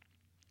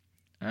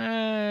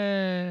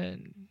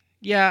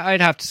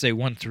 I'd have to say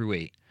 1 through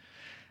 8.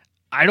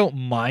 I don't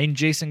mind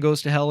Jason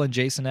Goes to Hell and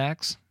Jason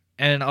X.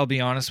 And I'll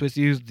be honest with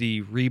you,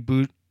 the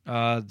reboot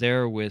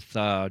there with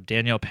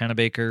Danielle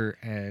Panabaker,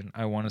 and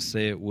I want to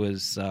say it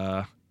was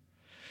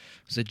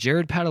it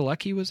Jared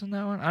Padalecki was in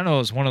that one? I don't know, it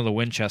was one of the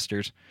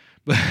Winchesters,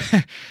 but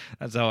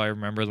that's how I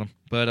remember them.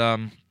 But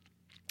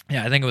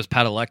yeah, I think it was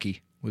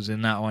Padalecki was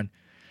in that one.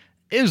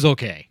 It was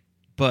okay,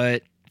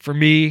 but for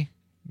me,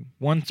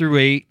 1 through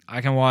 8,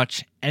 I can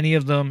watch any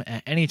of them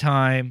at any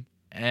time,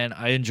 and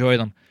I enjoy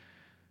them.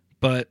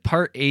 But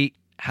Part 8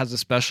 has a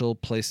special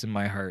place in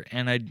my heart,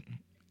 and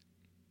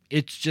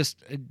it's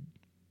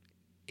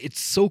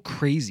so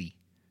crazy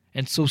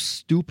and so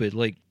stupid.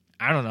 Like,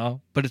 I don't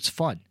know, but it's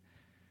fun.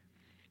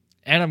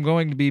 And I'm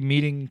going to be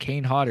meeting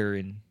Kane Hodder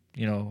in,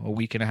 a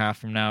week and a half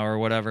from now or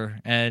whatever.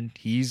 And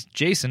he's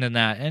Jason in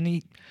that. And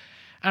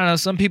I don't know,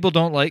 some people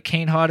don't like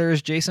Kane Hodder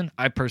as Jason.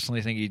 I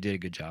personally think he did a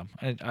good job.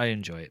 I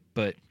enjoy it.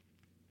 But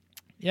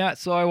Yeah,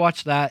 so I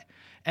watched that.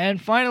 And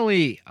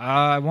finally,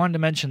 I wanted to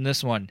mention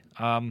this one.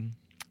 On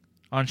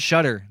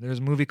Shudder, there's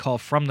a movie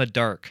called From the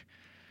Dark.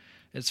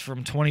 It's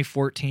from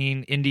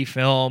 2014, indie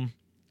film.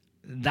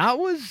 That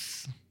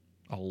was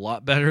a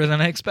lot better than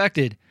I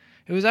expected.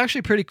 It was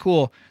actually pretty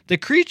cool. The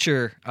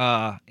creature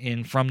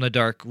in From the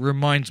Dark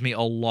reminds me a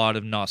lot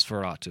of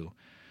Nosferatu.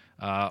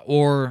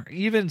 Or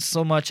even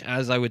so much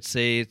as I would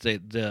say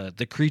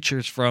the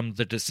creatures from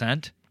The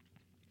Descent,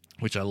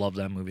 which I love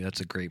that movie.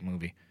 That's a great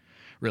movie.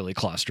 Really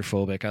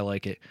claustrophobic. I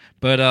like it.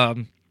 But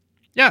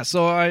yeah,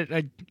 so I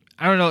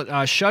don't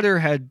know.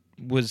 Shudder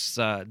was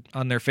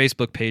on their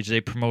Facebook page.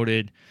 They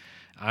promoted.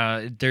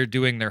 They're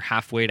doing their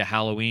halfway to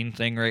Halloween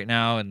thing right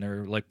now, and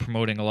they're like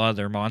promoting a lot of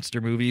their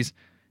monster movies.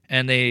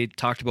 And they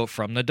talked about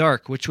From the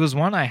Dark, which was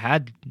one I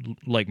had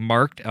like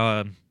marked.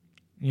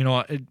 You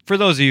know, for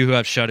those of you who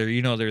have Shudder,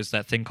 you know there's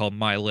that thing called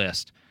My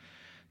List,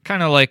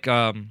 kind of like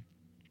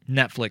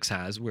Netflix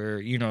has, where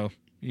you know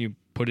you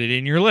put it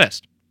in your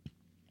list.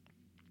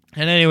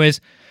 And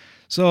anyways,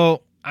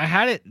 so I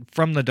had it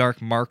From the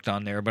Dark marked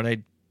on there, but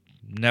I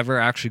never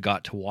actually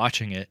got to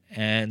watching it.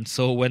 And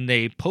so when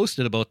they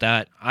posted about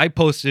that, I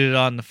posted it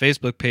on the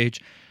Facebook page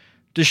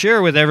to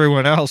share with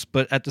everyone else,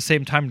 but at the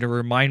same time to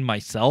remind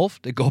myself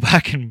to go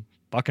back and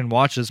fucking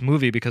watch this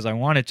movie because I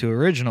wanted to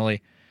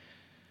originally.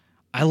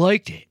 I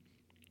liked it.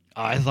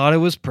 I thought it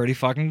was pretty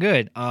fucking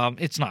good.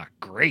 It's not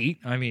great.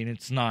 I mean,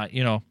 it's not,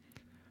 you know,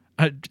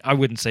 I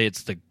wouldn't say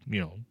it's the,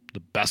 you know, the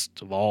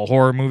best of all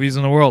horror movies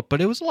in the world, but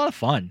it was a lot of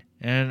fun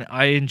and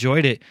I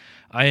enjoyed it.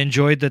 I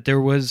enjoyed that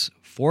there was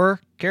 4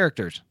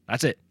 characters.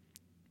 That's it.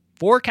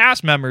 4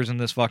 cast members in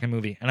this fucking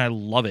movie, and I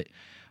love it.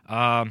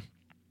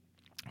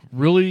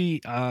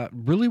 Really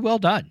well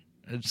done.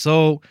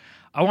 So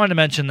I wanted to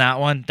mention that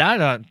one.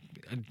 That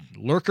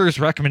Lurker's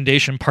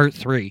Recommendation Part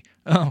 3.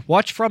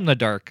 Watch From the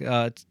Dark.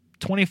 It's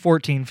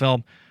 2014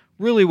 film.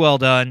 Really well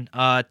done.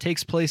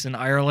 Takes place in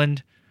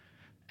Ireland,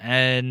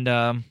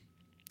 and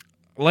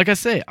like I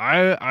say,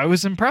 I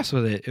was impressed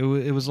with it.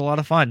 It was a lot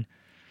of fun.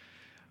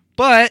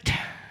 But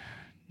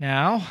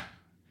now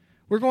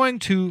we're going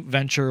to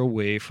venture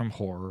away from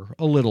horror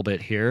a little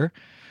bit here,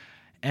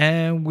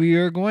 and we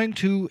are going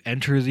to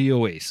enter the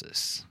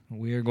Oasis.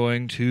 We are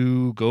going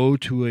to go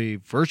to a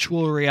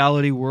virtual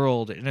reality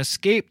world and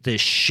escape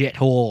this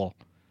shithole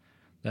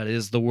that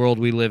is the world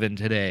we live in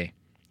today.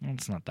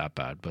 It's not that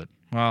bad, but,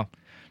 well,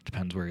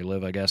 depends where you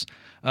live, I guess.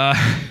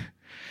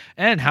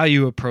 And how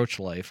you approach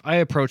life. I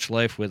approach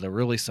life with a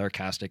really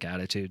sarcastic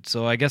attitude,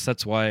 so I guess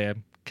that's why I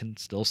can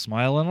still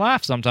smile and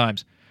laugh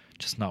sometimes.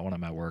 Just not when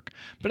I'm at work.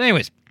 But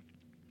anyways,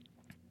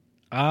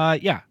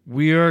 yeah,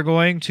 we are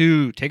going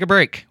to take a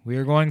break. We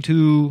are going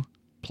to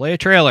play a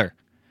trailer,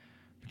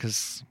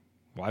 because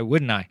why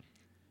wouldn't I?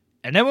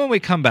 And then when we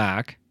come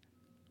back,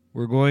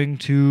 we're going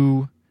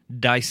to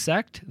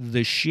dissect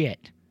the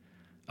shit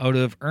out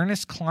of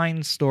Ernest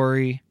Cline's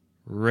story,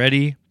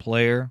 Ready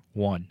Player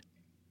One.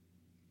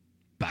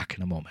 Back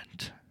in a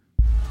moment.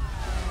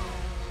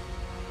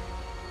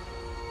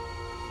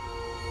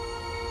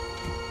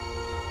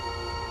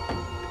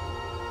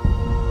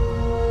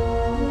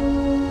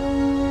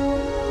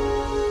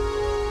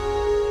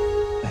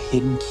 A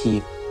hidden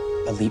key,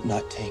 a leap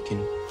not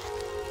taken.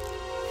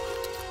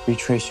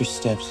 Retrace your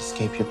steps,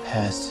 escape your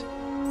past,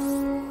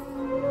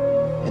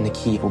 and the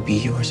key will be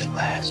yours at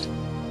last.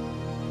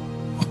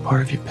 What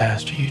part of your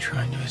past are you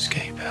trying to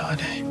escape,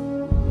 Halliday?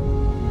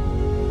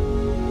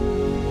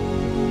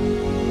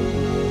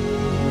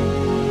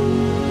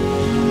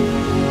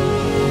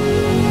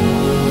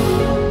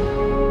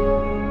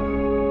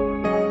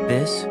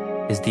 This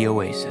is the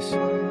Oasis,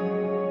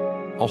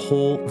 a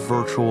whole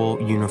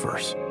virtual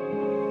universe.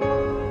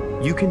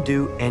 You can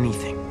do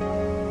anything,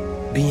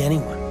 be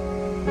anyone,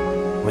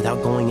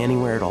 without going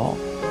anywhere at all.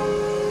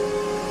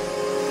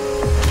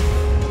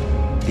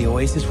 The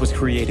Oasis was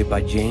created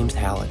by James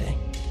Halliday,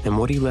 and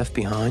what he left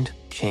behind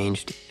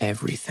changed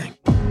everything.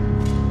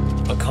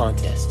 A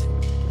contest,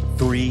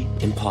 3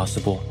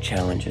 impossible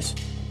challenges.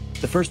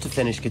 The first to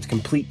finish gets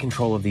complete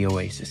control of the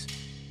Oasis,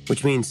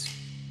 which means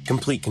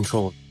complete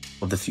control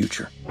of the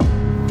future.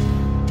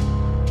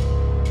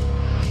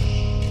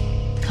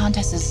 The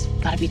contest has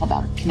got to be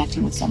about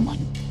connecting with someone,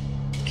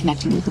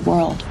 connecting with the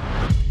world.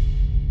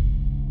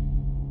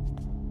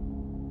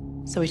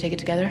 So we take it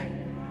together?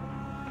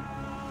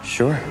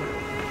 Sure.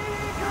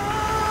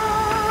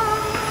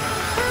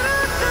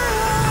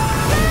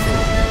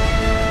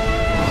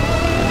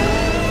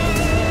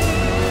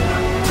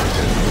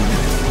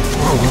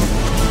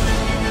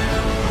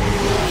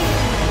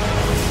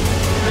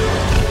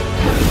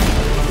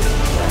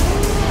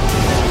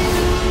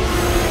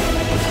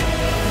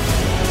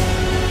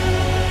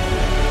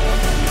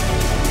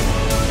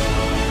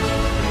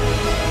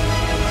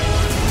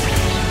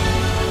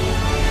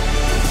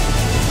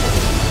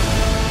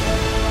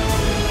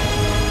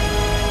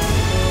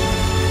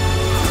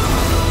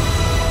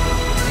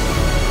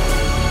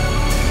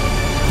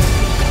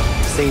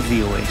 Save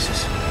the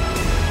Oasis.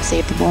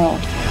 Save the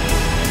world.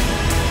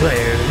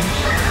 Players,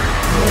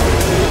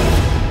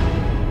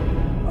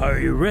 are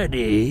you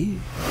ready?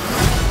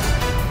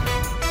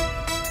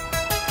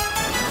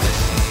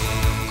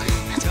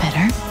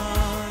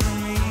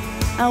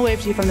 I'll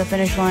wave to you from the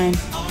finish line.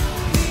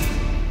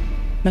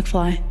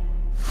 McFly.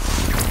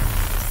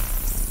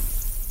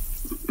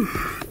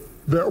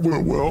 That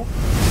went well.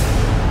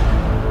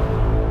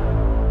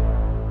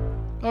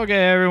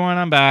 Okay, everyone,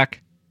 I'm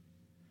back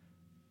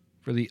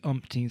for the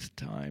umpteenth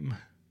time.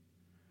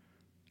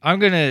 I'm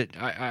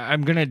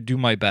gonna do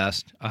my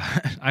best.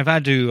 I've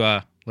had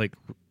to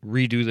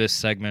redo this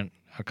segment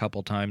a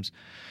couple times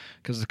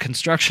because the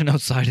construction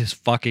outside is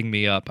fucking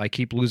me up. I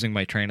keep losing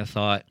my train of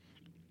thought.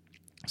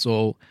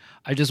 So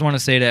I just want to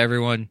say to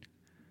everyone,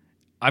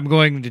 I'm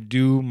going to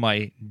do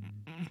my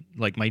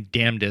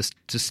damnedest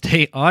to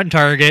stay on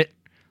target.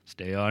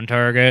 Stay on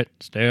target.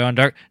 Stay on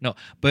target. No,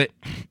 but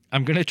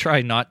I'm going to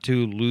try not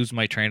to lose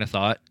my train of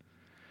thought.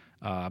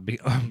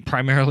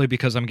 Primarily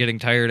because I'm getting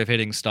tired of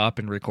hitting stop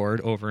and record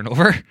over and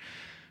over.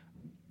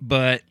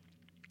 But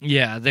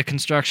yeah, the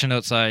construction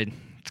outside,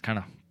 it's kind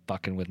of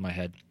fucking with my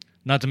head.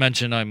 Not to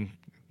mention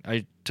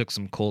I took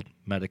some cold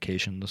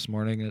medication this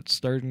morning. It's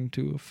starting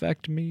to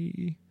affect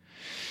me.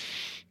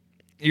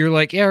 You're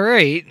like, yeah,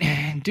 right.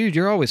 Dude,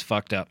 you're always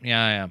fucked up.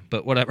 Yeah, I am,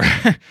 but whatever.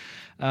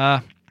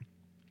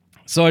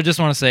 So I just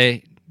want to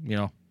say,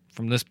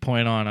 from this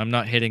point on, I'm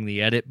not hitting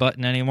the edit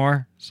button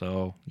anymore.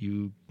 So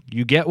you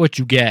get what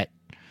you get.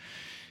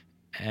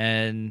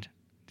 And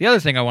the other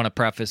thing I want to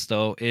preface,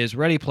 though, is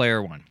Ready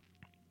Player One.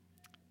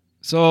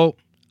 So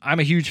I'm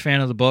a huge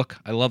fan of the book.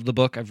 I love the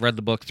book. I've read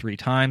the book 3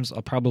 times.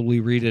 I'll probably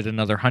read it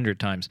another 100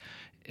 times.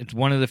 It's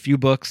one of the few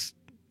books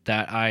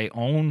that I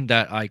own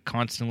that I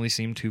constantly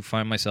seem to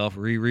find myself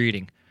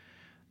rereading.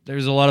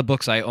 There's a lot of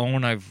books I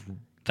own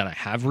that I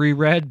have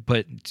reread,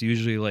 but it's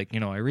usually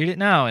I read it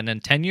now, and then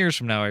 10 years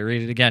from now I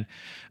read it again.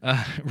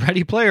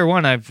 Ready Player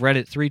One, I've read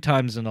it 3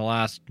 times in the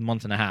last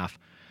month and a half.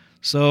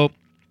 So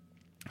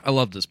I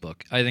love this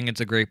book. I think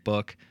it's a great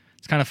book.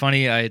 It's kind of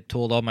funny. I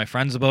told all my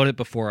friends about it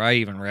before I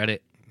even read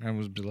it. I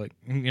was like,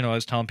 I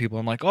was telling people,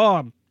 I'm like,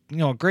 oh,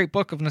 a great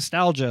book of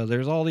nostalgia.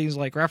 There's all these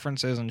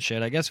references and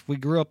shit. I guess if we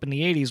grew up in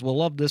the 80s, we'll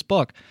love this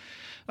book.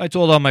 I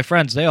told all my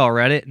friends, they all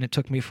read it, and it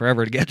took me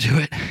forever to get to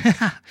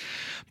it.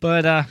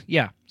 But,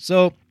 yeah.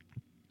 So,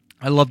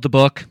 I loved the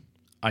book.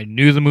 I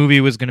knew the movie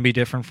was going to be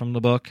different from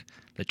the book.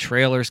 The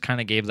trailers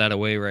kind of gave that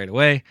away right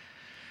away.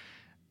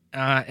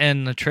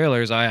 And the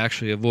trailers I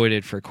actually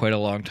avoided for quite a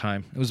long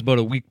time. It was about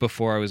a week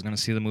before I was going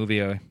to see the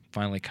movie. I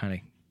finally kind of,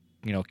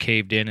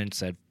 caved in and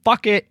said,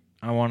 fuck it.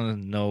 I want to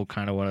know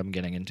kind of what I'm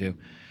getting into.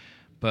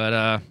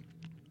 But,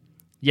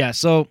 yeah.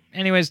 So,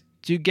 anyways,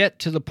 to get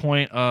to the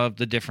point of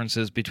the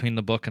differences between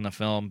the book and the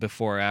film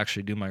before I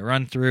actually do my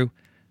run-through,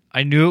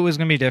 I knew it was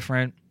going to be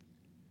different.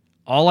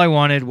 All I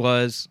wanted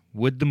was,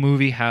 would the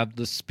movie have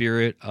the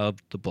spirit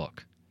of the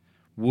book?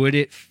 Would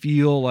it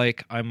feel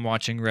like I'm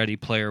watching Ready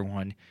Player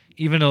One,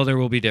 even though there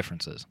will be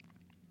differences?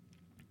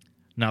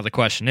 Now the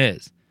question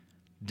is,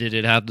 did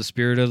it have the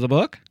spirit of the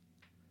book?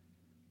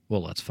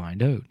 Well, let's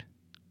find out.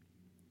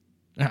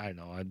 I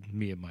know,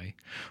 me and my,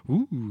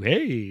 ooh,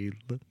 hey,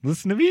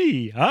 listen to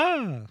me.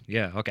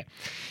 Yeah, okay.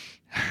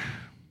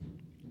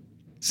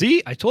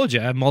 See, I told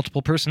you I have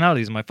multiple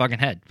personalities in my fucking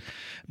head.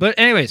 But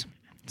anyways,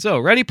 so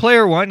Ready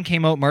Player One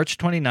came out March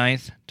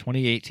 29th,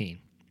 2018.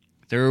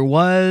 There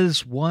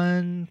was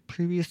one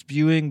previous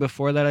viewing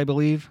before that, I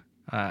believe,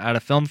 at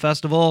a film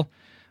festival,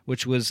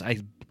 which was,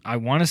 I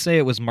want to say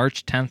it was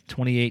March 10th,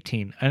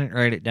 2018. I didn't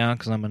write it down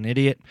because I'm an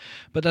idiot,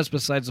 but that's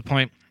besides the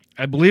point.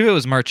 I believe it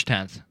was March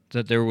 10th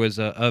that there was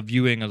a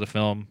viewing of the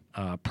film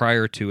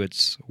prior to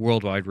its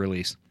worldwide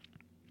release.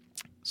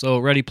 So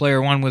Ready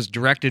Player One was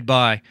directed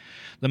by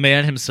the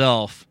man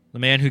himself, the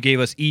man who gave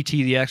us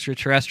E.T. the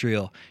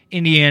Extraterrestrial,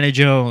 Indiana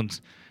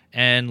Jones,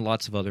 and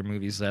lots of other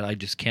movies that I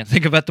just can't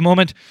think of at the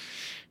moment.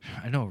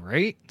 I know,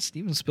 right?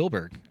 Steven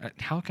Spielberg.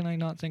 How can I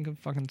not think of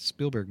fucking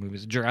Spielberg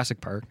movies?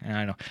 Jurassic Park.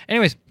 I know.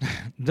 Anyways,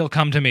 they'll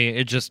come to me.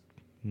 It's just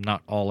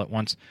not all at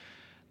once.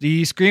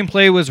 The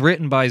screenplay was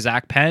written by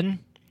Zach Penn,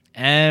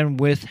 and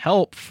with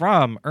help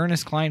from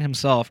Ernest Cline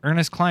himself.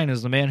 Ernest Cline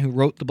is the man who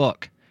wrote the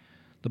book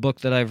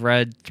that I've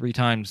read 3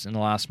 times in the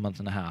last month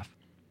and a half.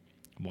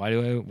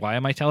 Why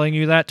am I telling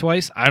you that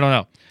twice? I don't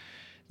know.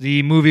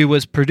 The movie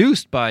was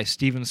produced by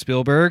Steven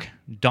Spielberg,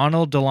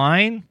 Donald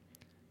DeLine,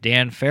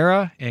 Dan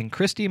Farah, and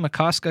Christy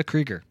McCosker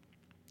Krieger.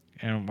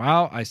 And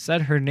wow, I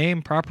said her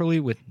name properly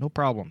with no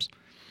problems.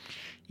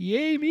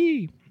 Yay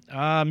me!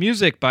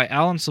 Music by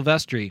Alan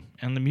Silvestri,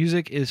 and the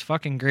music is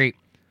fucking great.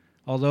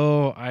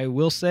 Although I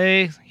will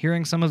say,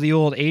 hearing some of the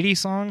old 80s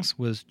songs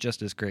was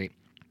just as great.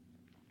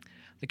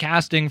 The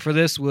casting for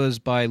this was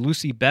by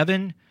Lucy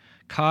Bevan,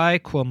 Kai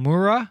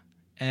Kwamura,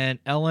 and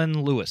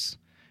Ellen Lewis.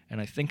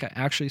 And I think I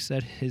actually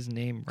said his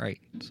name right.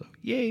 So,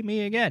 yay,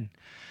 me again.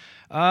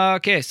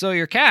 Okay, so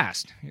your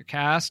cast.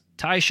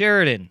 Ty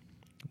Sheridan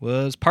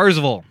was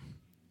Parzival.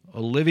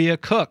 Olivia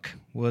Cook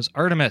was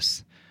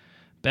Artemis.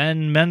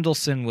 Ben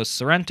Mendelsohn was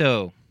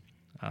Sorrento.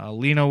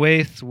 Lena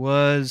Waithe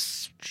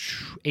was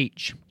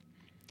H.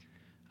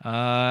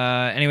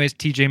 Anyways,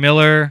 TJ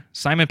Miller,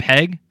 Simon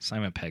Pegg.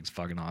 Simon Pegg's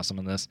fucking awesome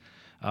in this.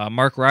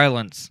 Mark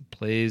Rylance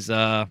plays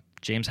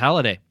James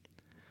Halliday.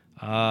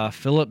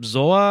 Philip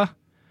Zoa,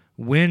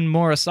 Win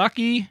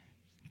Morisaki,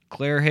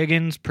 Claire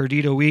Higgins,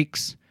 Perdita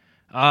Weeks.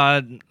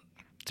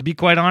 To be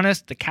quite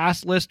honest, the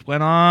cast list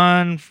went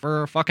on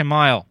for a fucking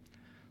mile.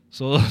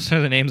 So those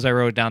are the names I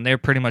wrote down. They're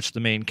pretty much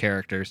the main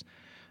characters.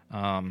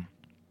 You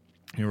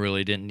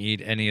really didn't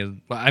need any of...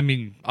 I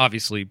mean,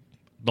 obviously,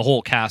 the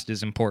whole cast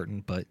is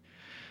important, but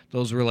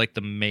those were like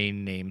the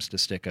main names to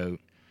stick out.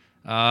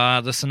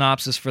 The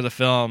synopsis for the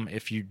film,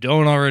 if you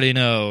don't already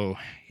know.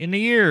 In the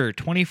year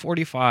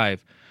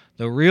 2045,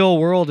 the real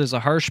world is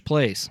a harsh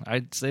place.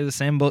 I'd say the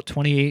same about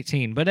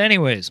 2018. But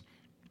anyways,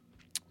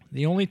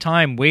 the only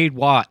time Wade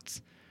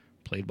Watts,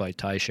 played by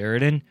Ty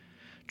Sheridan,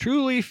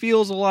 truly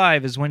feels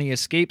alive is when he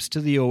escapes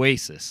to the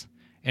Oasis,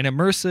 an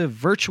immersive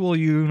virtual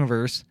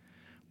universe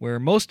where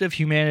most of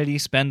humanity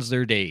spends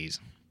their days.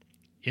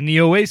 In the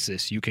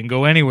Oasis, you can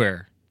go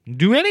anywhere,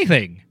 do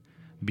anything,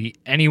 be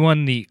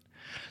anyone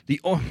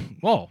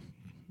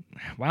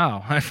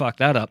wow, I fucked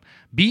that up.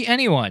 Be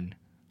anyone,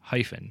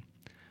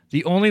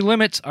 the only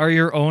limits are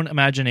your own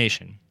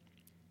imagination.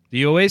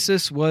 The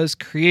Oasis was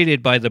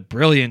created by the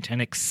brilliant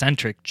and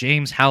eccentric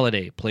James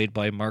Halliday, played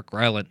by Mark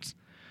Rylance,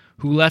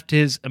 who left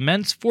his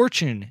immense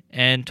fortune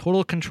and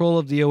total control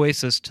of the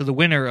Oasis to the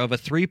winner of a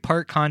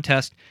 3-part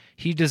contest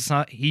he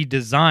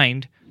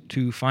designed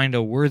to find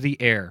a worthy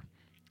heir.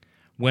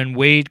 When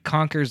Wade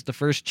conquers the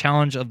first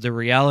challenge of the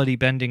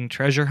reality-bending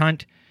treasure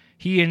hunt,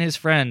 he and his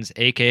friends,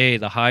 aka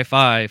the High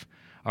Five,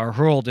 are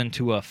hurled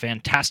into a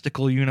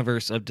fantastical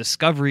universe of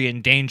discovery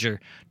and danger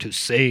to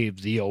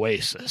save the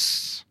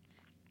Oasis.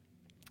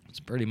 That's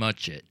pretty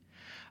much it.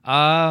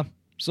 So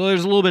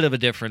there's a little bit of a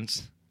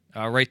difference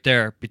right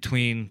there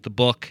between the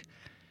book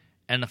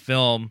and the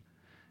film,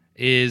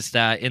 is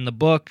that in the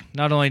book,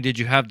 not only did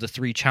you have the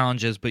 3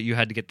 challenges, but you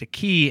had to get the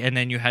key, and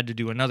then you had to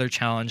do another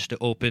challenge to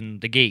open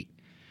the gate.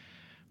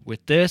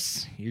 With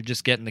this, you're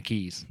just getting the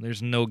keys.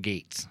 There's no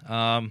gates.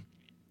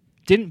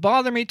 Didn't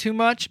bother me too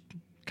much.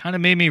 Kind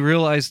of made me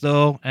realize,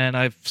 though, and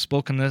I've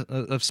spoken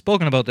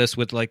about this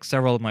with like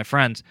several of my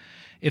friends,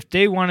 if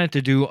they wanted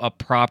to do a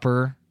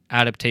proper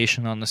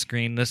adaptation on the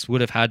screen, this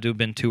would have had to have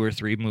been 2 or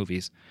 3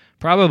 movies.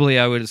 Probably,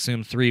 I would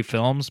assume 3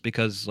 films,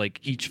 because like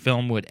each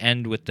film would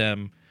end with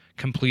them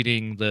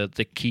completing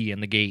the key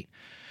and the gate.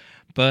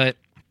 But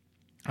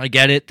I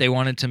get it. They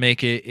wanted to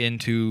make it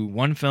into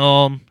one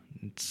film.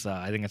 It's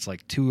I think it's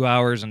like 2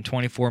 hours and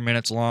 24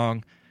 minutes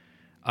long.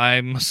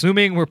 I'm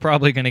assuming we're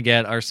probably going to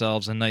get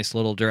ourselves a nice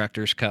little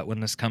director's cut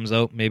when this comes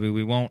out. Maybe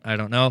we won't. I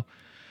don't know.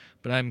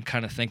 But I'm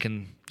kind of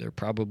thinking there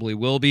probably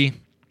will be.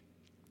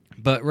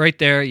 But right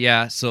there,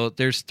 yeah, so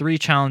there's 3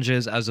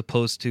 challenges as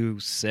opposed to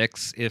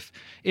 6,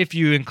 if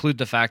you include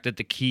the fact that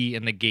the key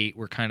and the gate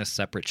were kind of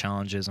separate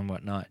challenges and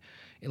whatnot,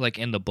 like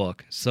in the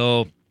book.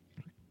 So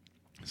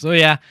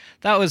yeah,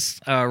 that was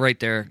right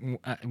there,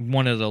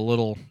 one of the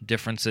little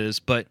differences.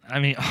 But, I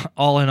mean,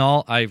 all in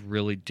all, I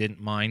really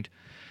didn't mind,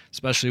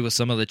 especially with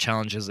some of the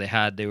challenges they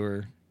had. They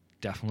were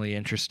definitely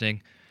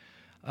interesting.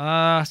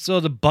 So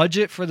the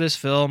budget for this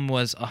film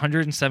was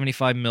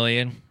 $175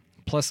 million.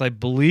 Plus, I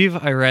believe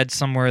I read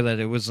somewhere that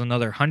it was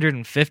another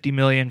 $150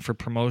 million for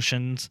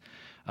promotions,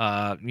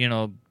 doing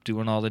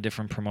all the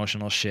different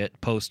promotional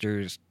shit,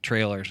 posters,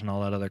 trailers, and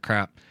all that other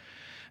crap.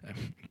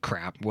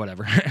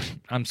 Whatever.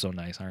 I'm so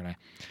nice, aren't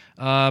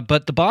I?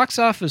 But the box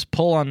office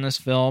pull on this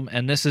film,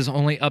 and this is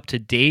only up to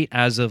date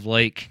as of,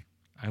 like,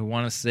 I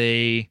want to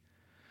say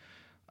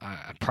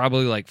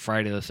probably like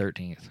Friday the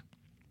 13th.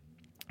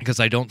 Because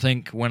I don't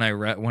think when I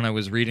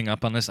was reading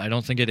up on this, I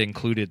don't think it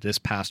included this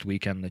past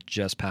weekend that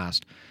just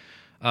passed.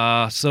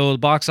 So the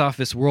box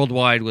office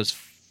worldwide was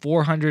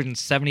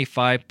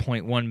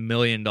 $475.1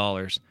 million.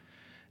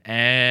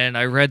 And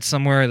I read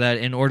somewhere that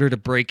in order to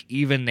break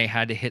even, they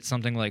had to hit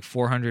something like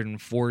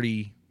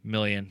 $440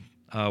 million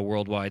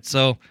worldwide.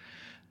 So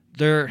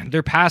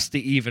they're past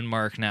the even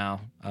mark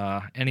now.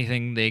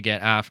 Anything they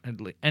get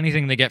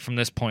from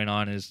this point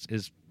on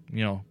is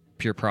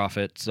pure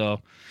profit.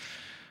 So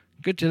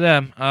good to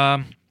them.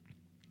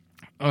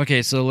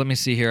 Okay, so let me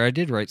see here. I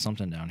did write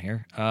something down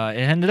here.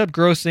 It ended up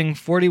grossing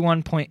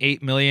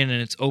 $41.8 million in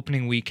its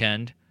opening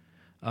weekend,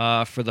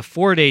 for the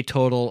 4-day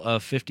total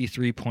of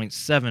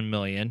 $53.7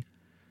 million.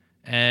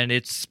 And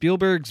it's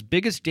Spielberg's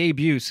biggest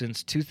debut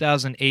since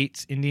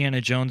 2008's Indiana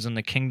Jones and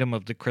the Kingdom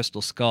of the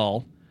Crystal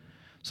Skull.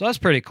 So that's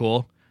pretty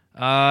cool.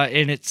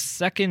 In its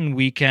second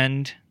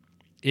weekend,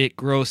 it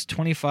grossed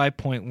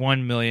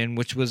 $25.1 million,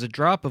 which was a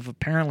drop of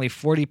apparently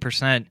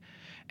 40%.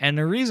 And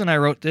the reason I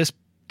wrote this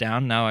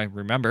down, now I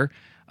remember,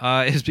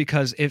 is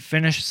because it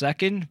finished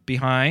second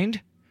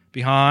behind,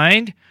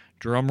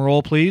 drum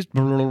roll please,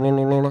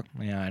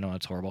 yeah, I know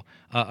it's horrible,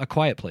 A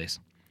Quiet Place,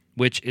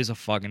 which is a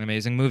fucking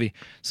amazing movie.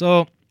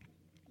 So,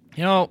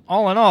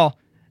 all in all,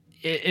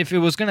 if it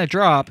was going to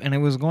drop and it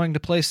was going to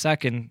place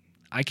second,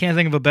 I can't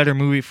think of a better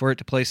movie for it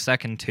to place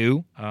second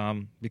to,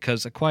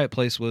 because A Quiet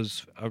Place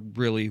was a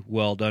really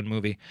well done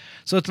movie.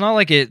 So it's not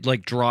like it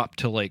dropped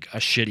to like a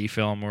shitty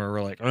film where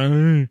we're like,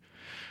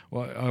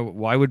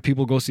 Why would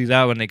people go see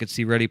that when they could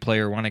see Ready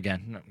Player One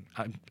again?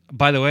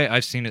 By the way,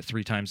 I've seen it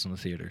 3 times in the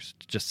theaters.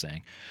 Just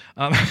saying.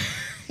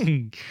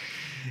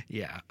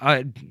 Yeah.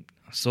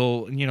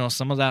 So,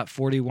 some of that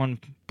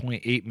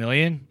 $41.8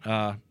 million,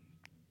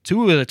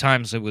 2 of the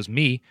times it was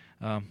me.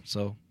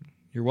 So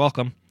you're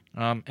welcome.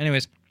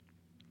 Anyways,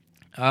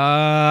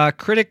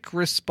 critic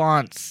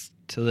response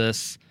to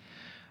this.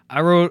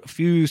 I wrote a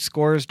few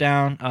scores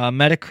down.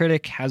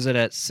 Metacritic has it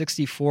at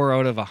 64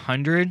 out of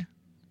 100.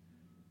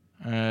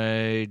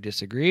 I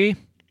disagree.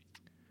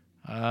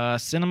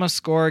 Cinema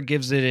Score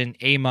gives it an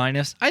A-.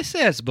 I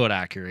say that's about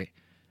accurate.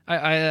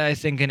 I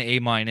think an A-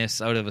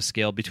 out of a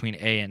scale between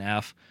A and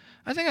F.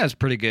 I think that's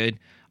pretty good.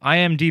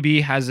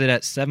 IMDb has it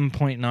at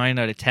 7.9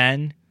 out of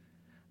 10.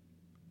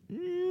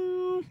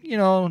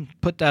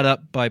 Put that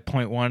up by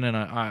 0.1 and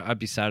I'd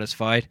be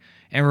satisfied.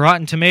 And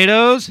Rotten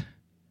Tomatoes,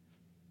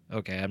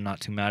 okay, I'm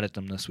not too mad at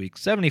them this week,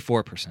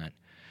 74%.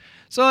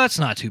 So that's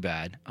not too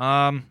bad.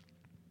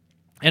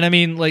 And I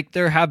mean,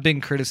 there have been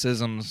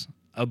criticisms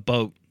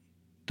about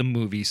the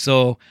movie,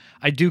 so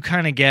I do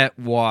kind of get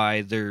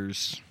why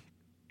there's,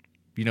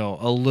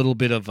 a little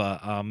bit of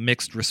a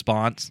mixed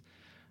response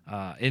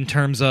in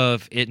terms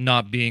of it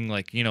not being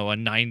a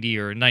 90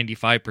 or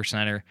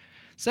 95%er.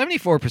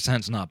 74%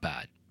 is not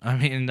bad. I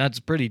mean,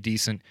 that's pretty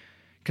decent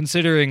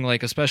considering,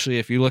 especially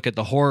if you look at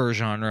the horror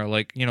genre,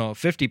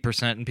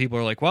 50% and people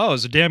are like, wow,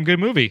 it's a damn good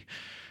movie.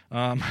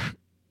 Actually,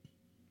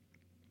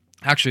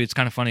 it's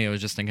kind of funny. I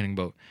was just thinking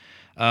about,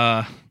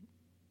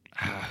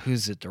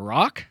 who's it? The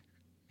Rock?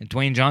 And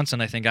Dwayne Johnson,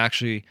 I think,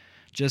 actually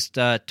just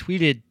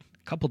tweeted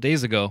a couple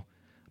days ago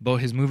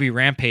about his movie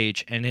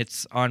Rampage, and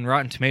it's on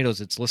Rotten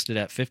Tomatoes. It's listed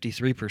at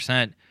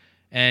 53%,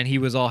 and he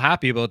was all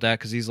happy about that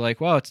because he's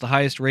like, wow, it's the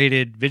highest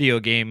rated video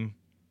game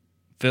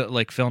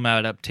film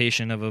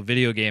adaptation of a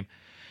video game,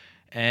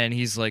 and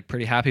he's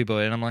pretty happy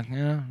about it. And I'm like,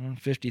 yeah,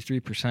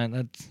 53%.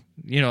 That's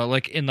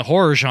in the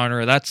horror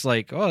genre, that's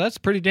oh, that's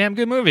a pretty damn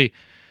good movie.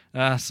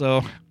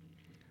 So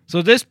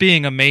this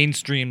being a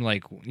mainstream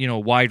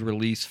wide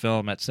release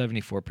film at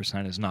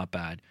 74% is not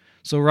bad.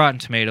 So Rotten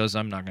Tomatoes,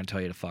 I'm not going to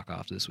tell you to fuck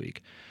off this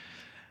week.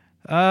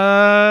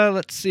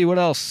 Let's see what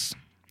else.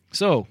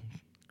 So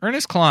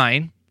Ernest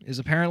Cline is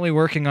apparently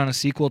working on a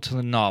sequel to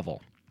the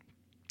novel.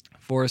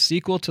 For a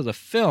sequel to the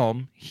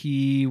film,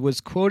 he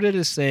was quoted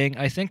as saying,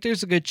 I think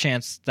there's a good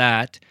chance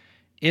that,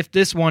 if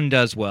this one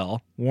does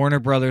well, Warner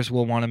Brothers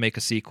will want to make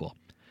a sequel.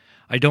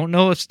 I don't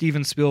know if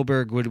Steven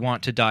Spielberg would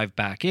want to dive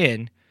back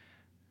in,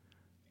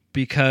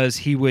 because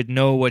he would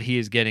know what he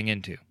is getting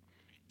into.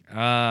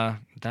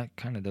 That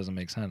kind of doesn't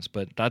make sense,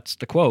 but that's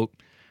the quote.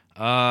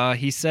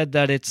 He said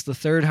that it's the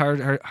third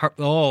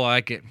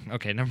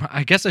okay, never mind.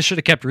 I guess I should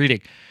have kept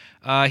reading.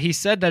 He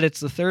said that it's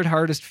the third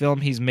hardest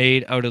film he's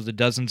made out of the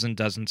dozens and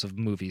dozens of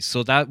movies.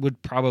 So that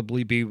would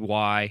probably be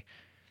why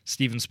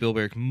Steven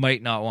Spielberg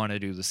might not want to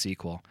do the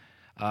sequel.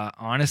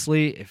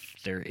 Honestly, if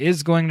there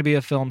is going to be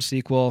a film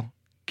sequel,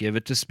 give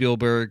it to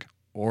Spielberg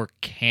or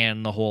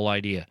can the whole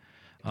idea.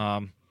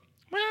 Well,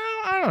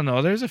 I don't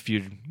know. There's a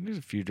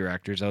few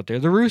directors out there.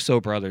 The Russo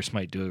brothers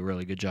might do a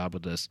really good job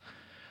with this.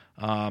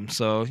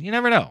 So you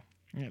never know.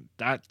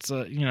 That's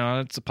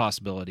it's a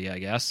possibility, I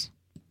guess.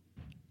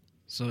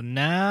 So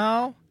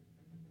now,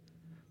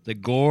 the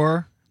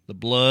gore, the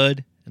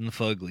blood, and the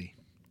fugly.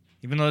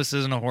 Even though this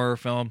isn't a horror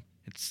film,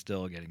 it's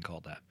still getting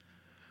called that.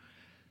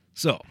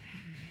 So,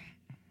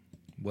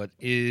 what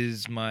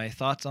is my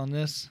thoughts on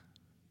this?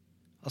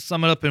 I'll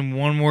sum it up in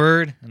one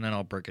word, and then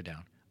I'll break it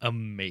down.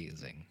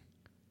 Amazing.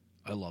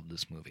 I love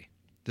this movie.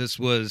 This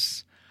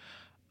was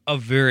a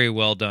very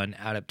well done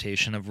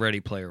adaptation of Ready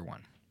Player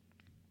One.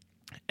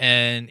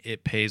 And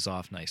it pays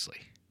off nicely.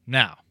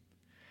 Now,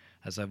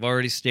 as I've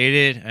already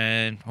stated,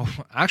 and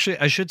actually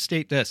I should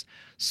state this.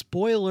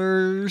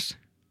 Spoilers.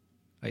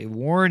 I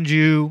warned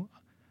you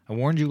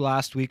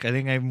last week. I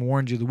think I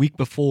warned you the week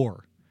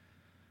before.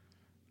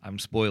 I'm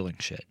spoiling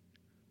shit.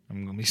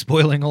 I'm going to be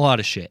spoiling a lot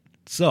of shit.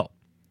 So,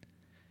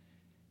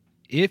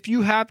 if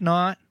you have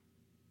not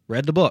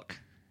read the book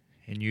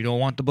and you don't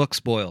want the book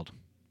spoiled,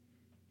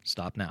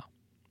 stop now.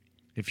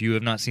 If you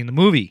have not seen the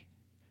movie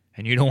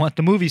and you don't want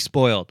the movie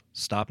spoiled,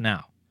 stop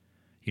now.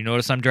 You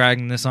notice I'm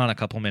dragging this on a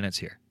couple minutes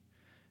here.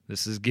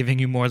 This is giving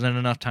you more than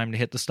enough time to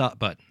hit the stop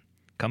button.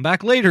 Come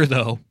back later,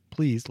 though.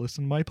 Please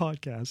listen to my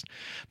podcast.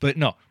 But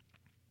no,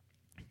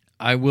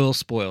 I will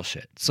spoil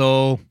shit.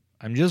 So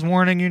I'm just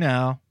warning you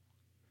now.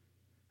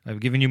 I've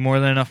given you more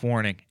than enough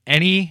warning.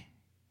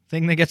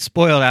 Anything that gets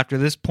spoiled after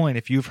this point,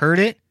 if you've heard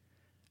it,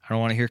 I don't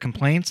want to hear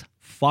complaints.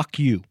 Fuck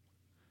you.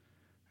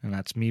 And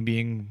that's me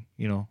being,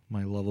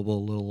 my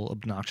lovable little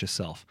obnoxious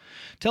self.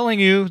 Telling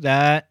you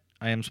that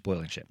I am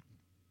spoiling shit.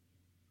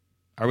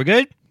 Are we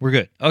good? We're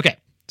good. Okay,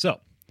 so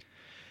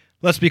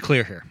let's be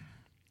clear here.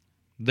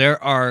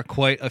 There are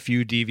quite a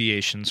few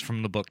deviations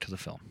from the book to the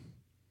film.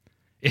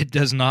 It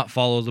does not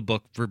follow the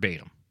book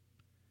verbatim.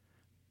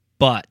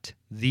 But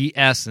the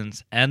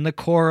essence and the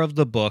core of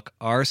the book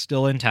are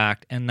still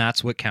intact, and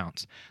that's what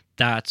counts.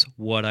 That's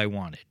what I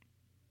wanted.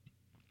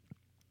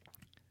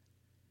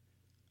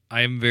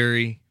 I am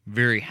very,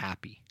 very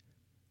happy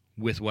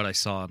with what I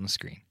saw on the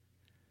screen.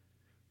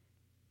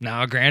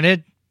 Now,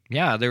 granted,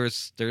 yeah,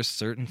 there's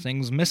certain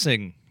things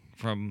missing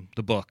from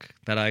the book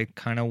that I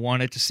kind of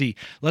wanted to see.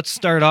 Let's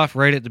start off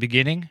right at the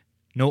beginning.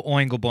 No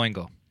Oingo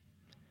Boingo.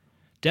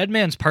 Dead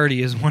Man's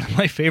Party is one of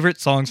my favorite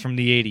songs from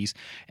the 80s,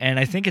 and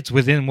I think it's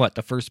within,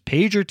 the first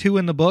page or two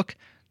in the book,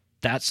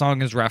 that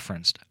song is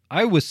referenced.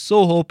 I was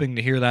so hoping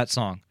to hear that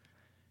song.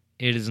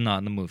 It is not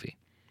in the movie.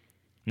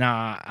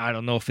 Now, I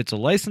don't know if it's a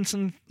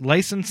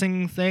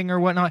licensing thing or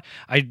whatnot.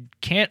 I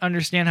can't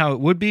understand how it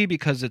would be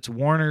because it's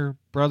Warner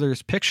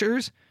Brothers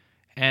Pictures,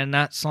 and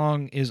that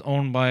song is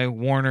owned by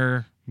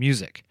Warner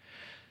Music.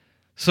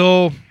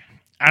 So,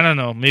 I don't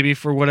know. Maybe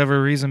for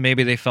whatever reason,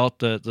 maybe they felt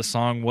the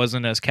song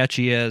wasn't as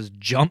catchy as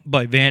Jump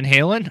by Van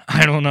Halen.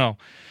 I don't know.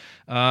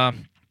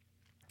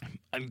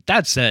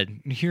 That said,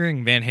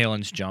 hearing Van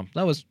Halen's Jump,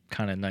 that was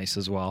kind of nice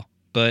as well.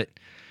 But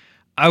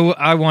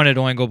I wanted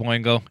Oingo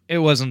Boingo. It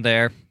wasn't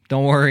there.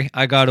 Don't worry,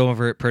 I got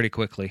over it pretty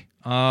quickly.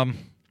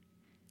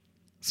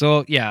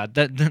 So yeah,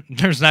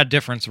 there's that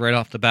difference right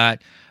off the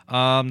bat.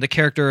 The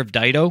character of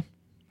Dido,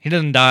 he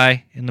doesn't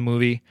die in the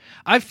movie.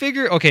 I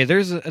figure, okay,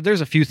 there's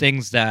a few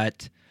things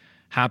that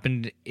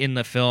happened in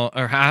the film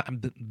or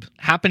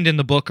happened in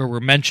the book or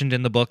were mentioned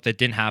in the book that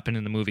didn't happen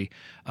in the movie.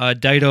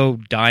 Dido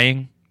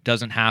dying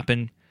doesn't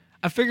happen.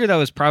 I figured that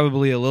was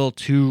probably a little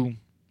too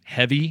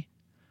heavy,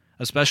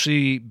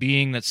 especially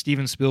being that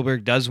Steven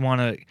Spielberg does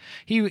want to.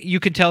 You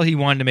could tell he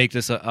wanted to make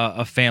this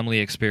a family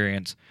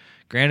experience.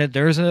 Granted,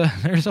 there's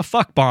a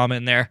fuck bomb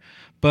in there,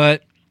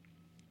 but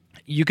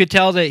you could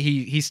tell that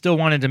he still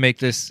wanted to make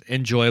this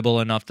enjoyable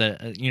enough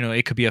that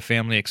it could be a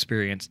family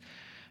experience.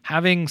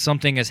 Having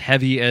something as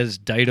heavy as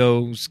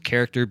Dido's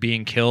character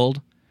being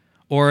killed,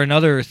 or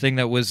another thing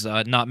that was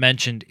not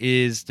mentioned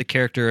is the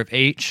character of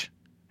H,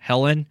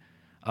 Helen.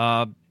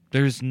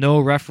 There's no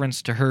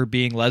reference to her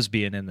being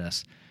lesbian in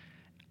this.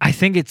 I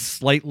think it's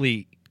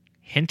slightly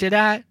hinted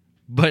at,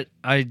 but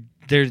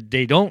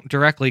they don't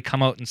directly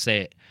come out and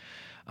say it.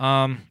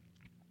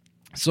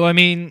 So I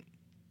mean,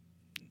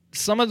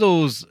 some of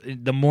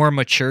the more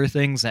mature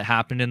things that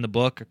happened in the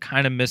book are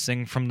kind of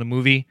missing from the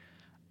movie.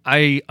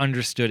 I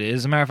understood it.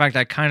 As a matter of fact,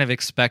 I kind of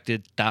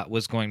expected that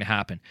was going to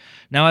happen.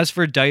 Now, as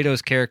for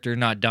Dido's character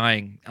not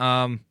dying,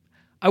 I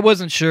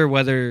wasn't sure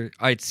whether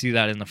I'd see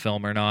that in the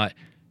film or not.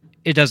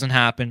 It doesn't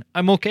happen.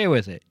 I'm okay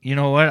with it. You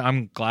know what?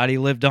 I'm glad he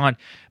lived on,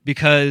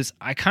 because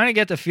I kind of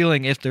get the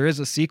feeling if there is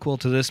a sequel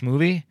to this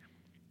movie,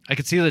 I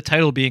could see the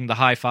title being The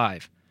High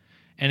Five.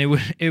 And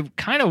it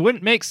kind of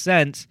wouldn't make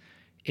sense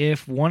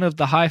if one of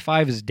the High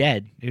Five is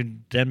dead. It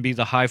would then be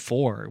the High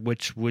Four,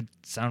 which would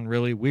sound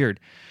really weird.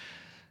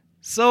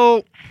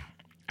 So,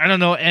 I don't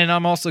know. And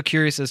I'm also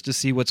curious as to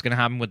see what's going to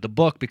happen with the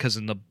book, because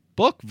in the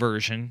book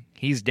version,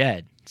 he's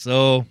dead.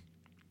 So,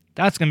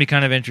 that's going to be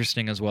kind of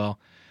interesting as well.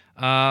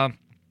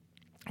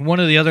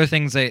 One of the other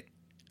things that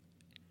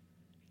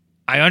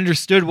I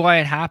understood why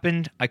it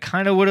happened, I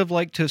kind of would have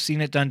liked to have seen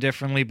it done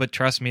differently, but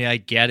trust me, I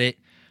get it.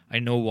 I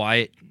know why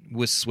it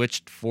was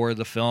switched for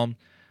the film.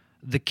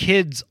 The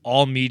kids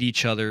all meet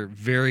each other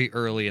very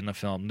early in the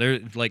film. They're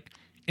like,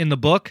 in the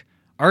book,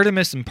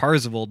 Artemis and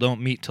Parzival don't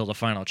meet till the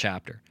final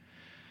chapter.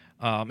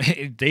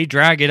 They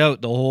drag it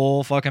out the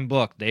whole fucking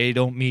book. They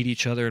don't meet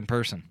each other in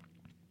person.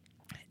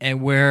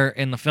 And where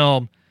in the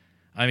film,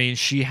 I mean,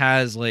 she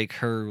has like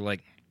her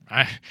like,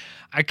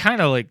 I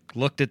kind of like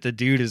looked at the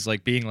dude as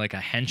like being like a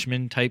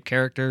henchman type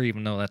character,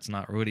 even though that's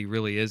not what he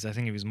really is. I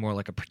think he was more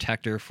like a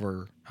protector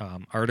for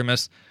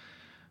Artemis.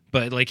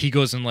 But like he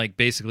goes and like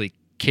basically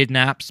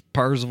kidnaps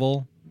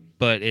Parzival,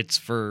 but it's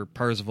for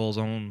Parzival's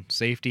own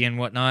safety and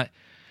whatnot.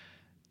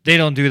 They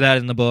don't do that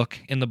in the book.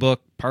 In the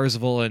book,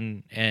 Parzival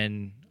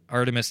and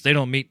Artemis, they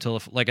don't meet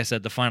till, like I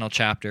said, the final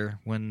chapter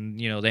when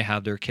they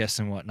have their kiss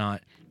and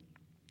whatnot.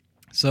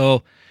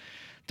 So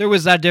there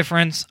was that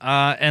difference,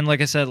 and like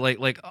I said,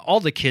 like all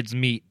the kids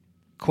meet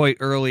quite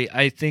early.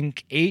 I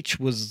think H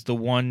was the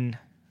one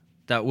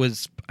that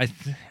was.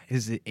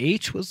 Is it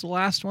H was the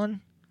last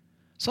one?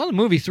 Saw the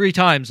movie 3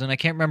 times, and I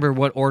can't remember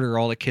what order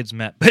all the kids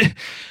met. But,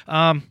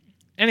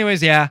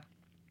 anyways, yeah.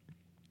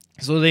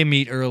 So they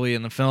meet early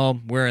in the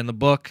film. Where in the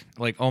book,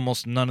 like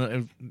almost none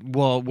of.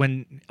 Well,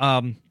 when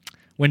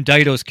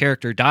Dido's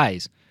character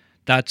dies,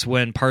 that's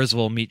when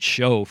Parzival meets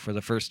Sho for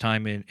the first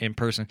time in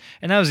person.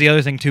 And that was the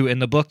other thing, too. In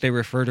the book, they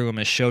refer to him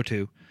as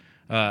Shoto,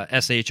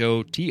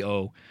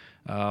 S-H-O-T-O,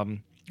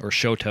 or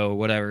Shoto,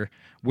 whatever.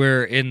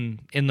 Where in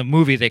the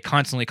movie, they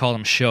constantly call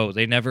him Sho.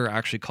 They never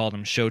actually called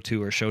him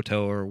Shoto or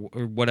Shoto or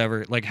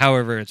whatever, like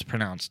however it's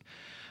pronounced.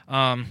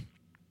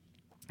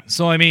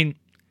 So, I mean,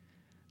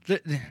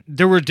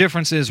 there were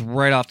differences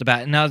right off the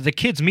bat. Now, the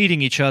kids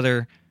meeting each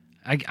other,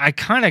 I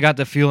kind of got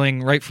the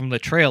feeling right from the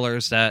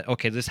trailers that,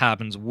 okay, this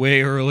happens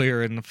way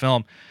earlier in the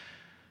film,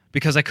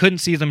 because I couldn't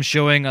see them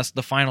showing us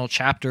the final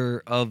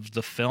chapter of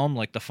the film,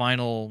 like the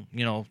final,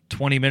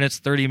 20 minutes,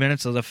 30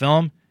 minutes of the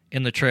film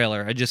in the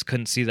trailer. I just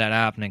couldn't see that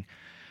happening.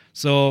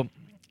 So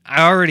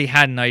I already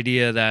had an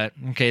idea that,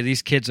 okay,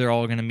 these kids are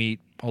all going to meet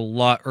a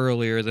lot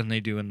earlier than they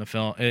do in the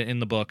film, in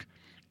the book.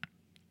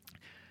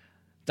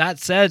 that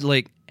said,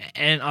 like,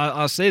 and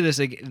I'll say this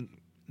again,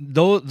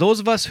 those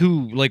of us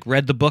who like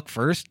read the book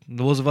first,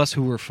 those of us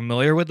who were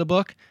familiar with the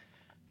book,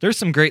 there's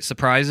some great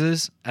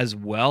surprises as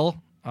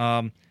well.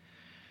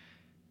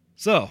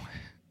 So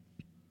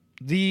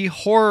the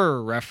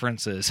horror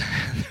references,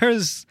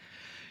 there's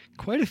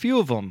quite a few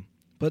of them,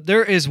 but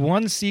there is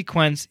one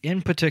sequence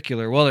in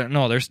particular. Well,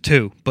 no, there's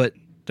two, but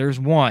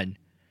there's one.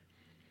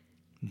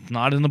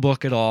 Not in the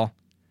book at all.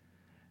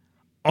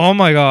 Oh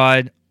my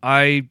God,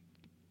 I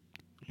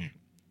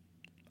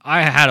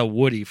had a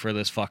Woody for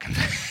this fucking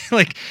thing.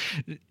 Like,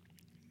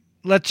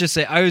 let's just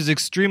say I was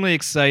extremely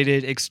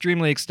excited,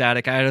 extremely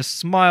ecstatic. I had a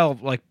smile,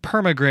 like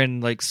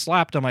permagrin, like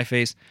slapped on my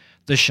face.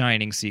 The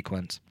Shining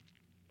sequence.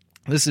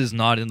 This is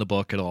not in the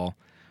book at all.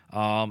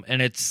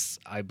 And it's,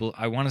 I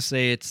want to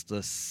say it's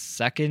the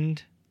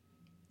second,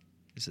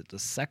 is it the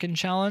second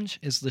challenge?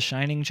 Is the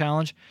Shining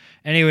challenge?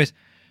 Anyways,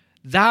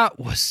 that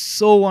was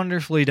so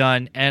wonderfully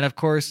done. And of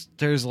course,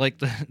 there's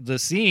like the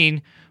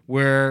scene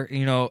where,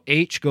 you know,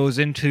 H goes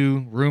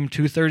into room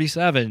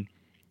 237.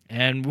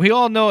 And we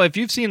all know, if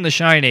you've seen The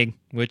Shining,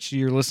 which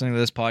you're listening to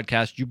this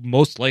podcast, you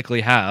most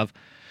likely have.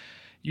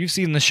 You've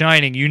seen The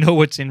Shining, you know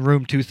what's in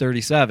room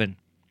 237.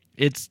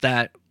 It's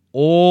that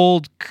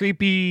old,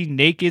 creepy,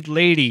 naked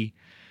lady.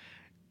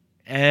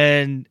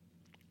 And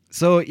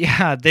so,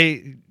 yeah,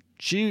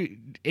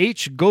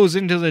 H goes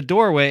into the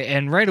doorway,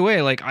 and right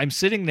away, like, I'm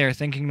sitting there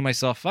thinking to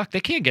myself, fuck,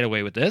 they can't get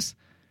away with this.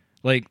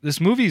 Like, this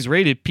movie's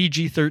rated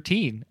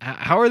PG-13.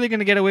 How are they going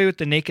to get away with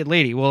the naked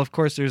lady? Well, of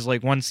course, there's,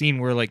 like, one scene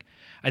where, like,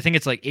 I think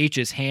it's, like,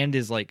 H's hand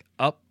is, like,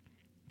 up,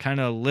 kind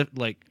of lift,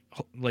 like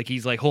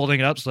he's, like, holding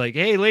it up. So, like,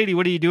 hey, lady,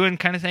 what are you doing,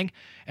 kind of thing.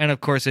 And,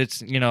 of course,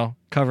 it's, you know,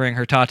 covering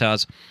her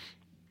tatas.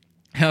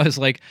 I was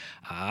like,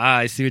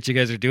 I see what you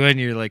guys are doing.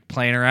 You're, like,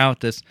 playing around with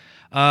this.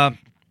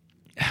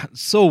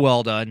 So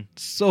well done.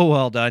 So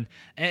well done.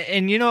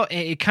 And you know,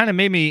 it kind of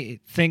made me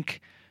think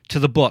to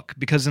the book,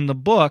 because in the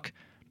book,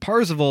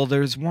 Parzival,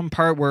 there's one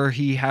part where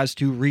he has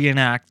to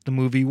reenact the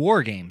movie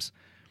War Games.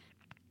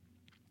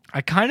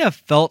 I kind of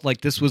felt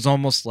like this was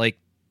almost like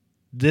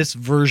this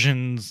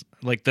version's,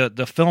 like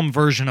the film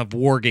version of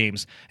War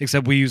Games,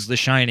 except we use The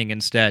Shining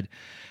instead.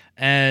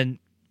 And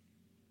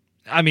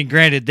I mean,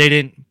 granted, they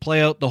didn't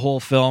play out the whole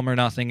film or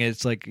nothing.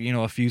 It's like, you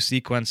know, a few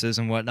sequences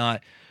and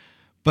whatnot.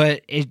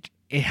 But it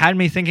had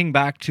me thinking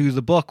back to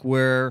the book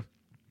where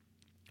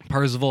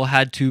Parzival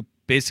had to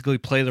basically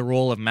play the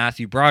role of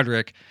Matthew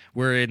Broderick,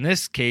 where in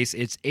this case,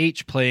 it's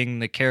H playing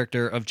the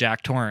character of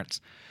Jack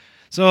Torrance.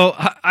 So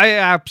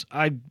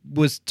I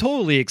was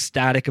totally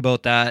ecstatic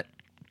about that.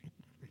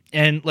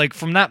 And like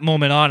from that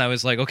moment on, I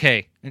was like,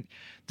 okay,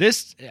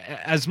 this,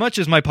 as much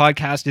as my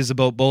podcast is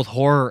about both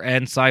horror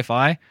and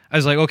sci-fi, I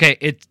was like, okay,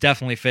 it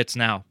definitely fits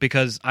now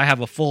because I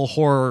have a full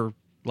horror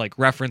like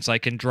reference I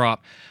can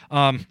drop.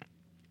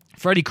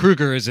 Freddy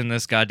Krueger is in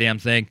this goddamn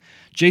thing.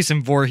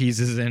 Jason Voorhees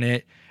is in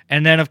it.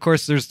 And then, of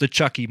course, there's the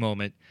Chucky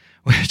moment,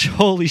 which,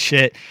 holy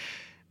shit.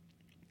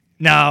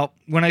 Now,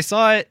 when I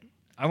saw it,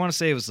 I want to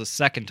say it was the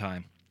second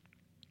time.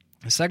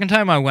 The second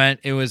time I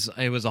went, it was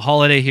a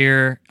holiday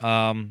here.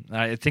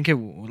 I think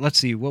let's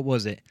see, what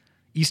was it?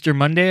 Easter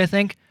Monday, I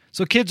think.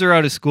 So kids are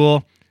out of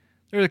school.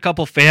 There's a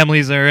couple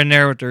families that are in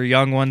there with their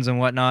young ones and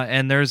whatnot.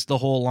 And there's the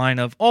whole line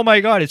of, oh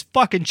my God, it's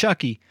fucking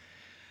Chucky.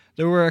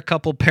 There were a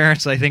couple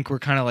parents I think were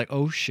kind of like,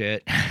 oh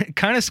shit,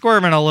 kind of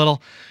squirming a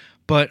little.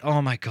 But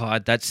oh my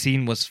God, that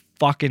scene was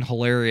fucking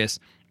hilarious.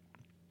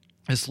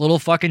 This little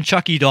fucking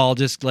Chucky doll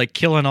just like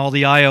killing all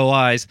the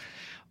IOIs.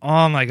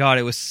 Oh my God,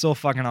 it was so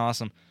fucking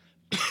awesome.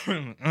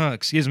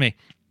 Excuse me.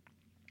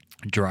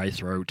 Dry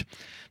throat.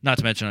 Not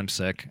to mention I'm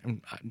sick.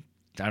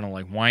 I don't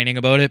like whining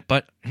about it,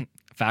 but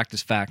fact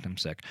is fact, I'm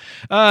sick.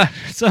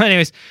 So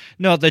anyways,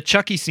 no, the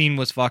Chucky scene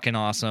was fucking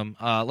awesome.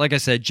 Like I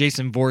said,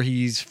 Jason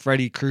Voorhees,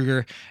 Freddy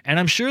Krueger, and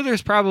I'm sure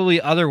there's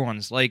probably other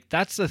ones. Like,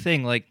 that's the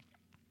thing. Like,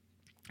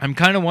 I'm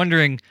kind of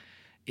wondering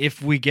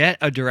if we get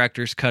a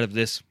director's cut of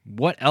this,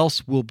 what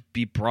else will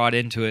be brought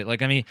into it?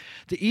 Like, I mean,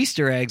 the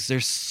Easter eggs,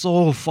 there's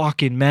so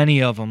fucking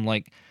many of them.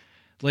 Like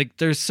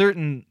there's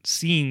certain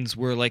scenes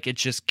where like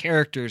it's just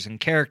characters and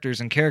characters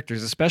and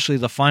characters, especially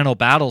the final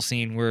battle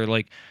scene where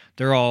like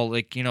they're all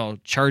like, you know,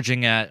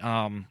 charging at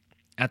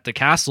the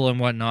castle and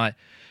whatnot,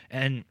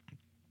 and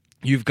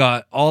you've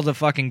got all the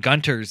fucking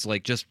Gunters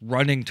like just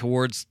running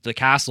towards the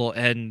castle,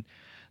 and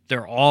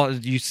they're all,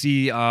 you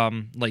see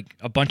like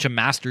a bunch of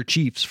Master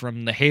Chiefs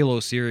from the Halo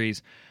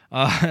series.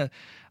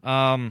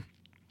 Battletoads.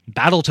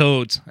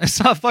 I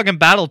saw fucking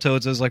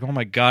Battletoads. I was like, oh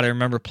my God, I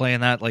remember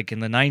playing that like in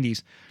the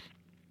 90s.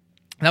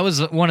 That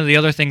was one of the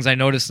other things I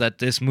noticed that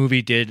this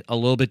movie did a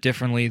little bit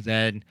differently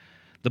than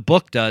the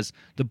book does.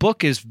 The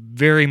book is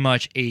very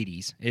much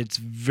 80s. It's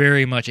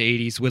very much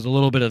 80s with a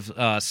little bit of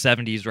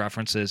 70s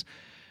references.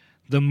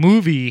 The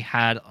movie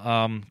had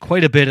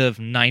quite a bit of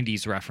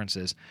 90s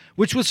references,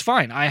 which was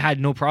fine. I had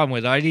no problem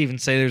with it. I'd even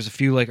say there's a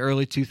few like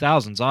early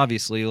 2000s,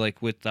 obviously,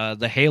 like with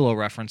the Halo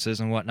references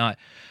and whatnot.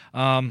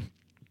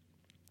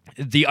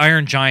 The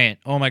Iron Giant,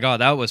 oh my God,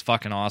 that was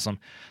fucking awesome.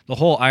 The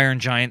whole Iron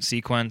Giant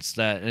sequence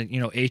that,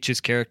 you know,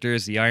 H's character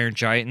is the Iron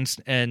Giant,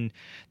 and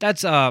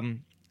that's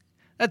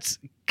that's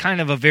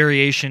kind of a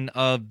variation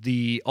of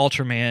the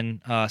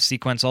Ultraman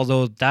sequence,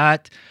 although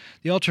the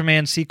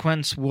Ultraman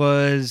sequence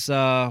was,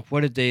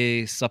 what did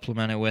they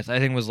supplement it with? I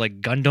think it was like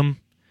Gundam.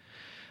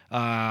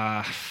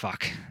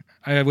 Fuck.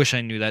 I wish I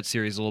knew that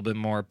series a little bit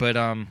more, but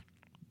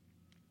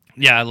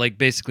yeah, like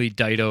basically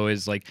Dido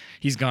is like,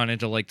 he's gone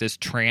into like this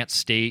trance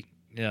state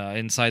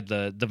inside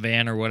the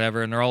van or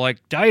whatever, and they're all like,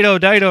 Dido,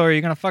 are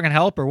you gonna fucking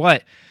help or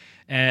what?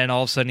 And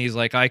all of a sudden he's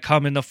like, I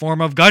come in the form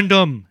of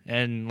Gundam,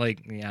 and like,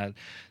 yeah,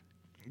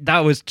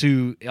 that was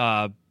to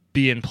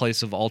be in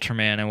place of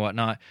Ultraman and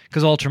whatnot,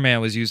 because Ultraman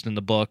was used in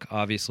the book,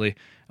 obviously.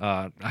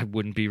 I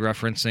wouldn't be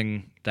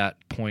referencing that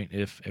point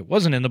if it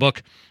wasn't in the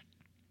book.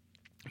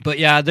 But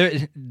yeah,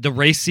 the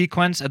race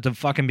sequence at the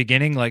fucking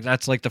beginning, like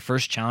that's like the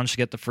first challenge to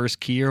get the first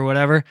key or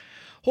whatever.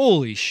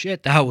 Holy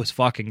shit, that was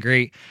fucking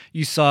great.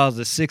 You saw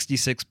the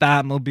 66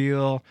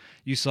 Batmobile.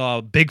 You saw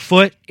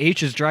Bigfoot.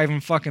 H is driving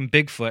fucking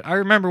Bigfoot. I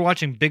remember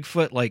watching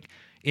Bigfoot like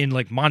in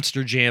like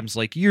Monster Jams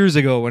like years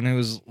ago when it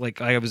was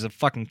like I was a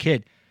fucking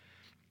kid.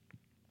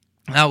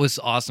 That was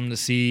awesome to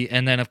see.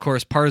 And then of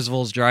course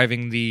Parzival's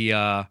driving the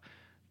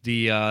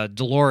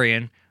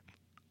DeLorean.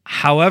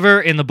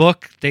 However, in the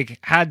book, he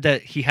had the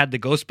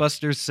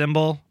Ghostbusters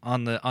symbol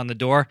on the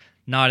door,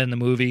 not in the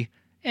movie.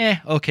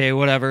 Okay,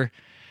 whatever.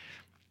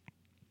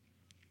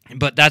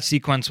 But that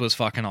sequence was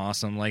fucking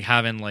awesome. Like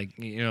having like,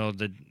 you know,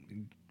 the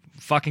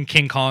fucking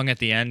King Kong at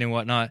the end and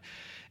whatnot.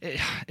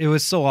 It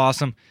was so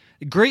awesome.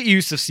 Great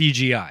use of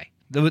CGI.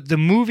 The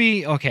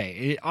movie,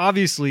 okay,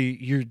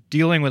 obviously you're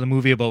dealing with a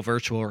movie about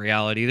virtual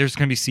reality. There's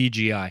going to be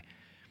CGI.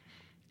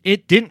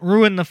 It didn't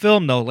ruin the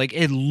film, though. Like,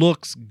 it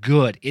looks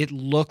good. It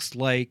looks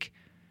like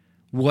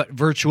what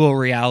virtual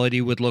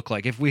reality would look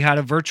like. If we had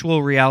a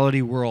virtual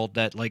reality world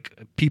that, like,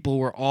 people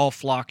were all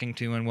flocking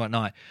to and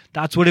whatnot,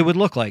 that's what it would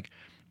look like.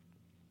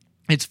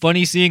 It's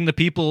funny seeing the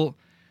people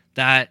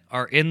that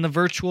are in the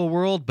virtual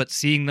world, but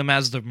seeing them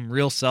as the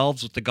real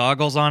selves with the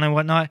goggles on and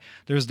whatnot.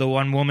 There's the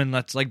one woman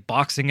that's, like,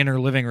 boxing in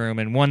her living room,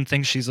 and one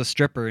thinks she's a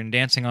stripper and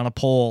dancing on a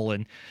pole,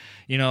 and,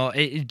 you know,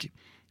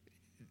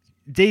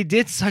 they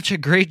did such a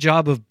great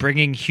job of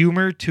bringing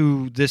humor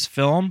to this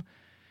film,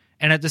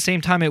 and at the same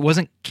time, it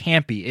wasn't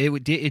campy.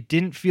 It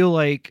didn't feel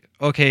like,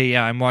 okay,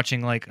 yeah, I'm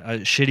watching like a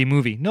shitty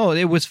movie. No,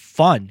 it was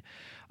fun,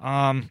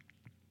 and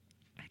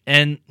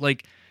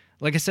like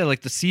I said,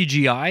 like the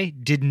CGI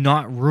did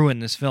not ruin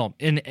this film.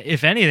 And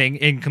if anything,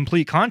 in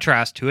complete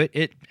contrast to it,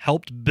 it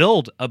helped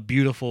build a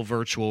beautiful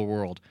virtual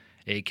world,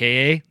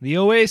 aka the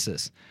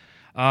Oasis.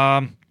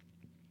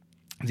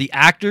 The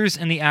actors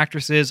and the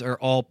actresses are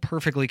all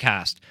perfectly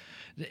cast.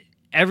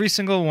 Every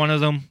single one of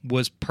them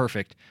was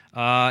perfect.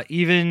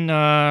 Even,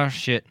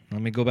 let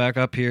me go back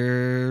up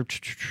here.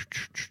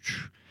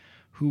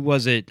 Who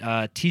was it?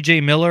 T.J.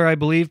 Miller, I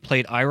believe,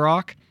 played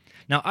IROC.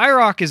 Now,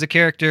 IROC is a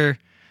character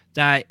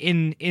that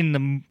in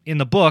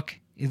the book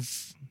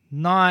is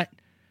not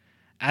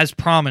as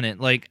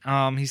prominent. Like,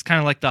 he's kind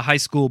of like the high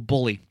school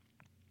bully,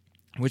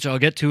 which I'll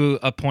get to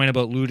a point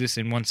about Ludus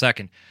in 1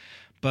 second.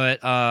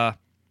 But,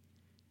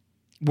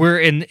 where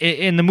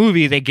in the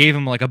movie they gave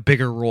him like a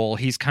bigger role.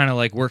 He's kind of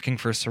like working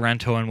for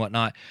Sorrento and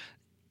whatnot.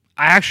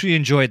 I actually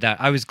enjoyed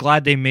that. I was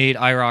glad they made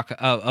IROC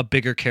a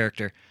bigger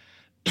character.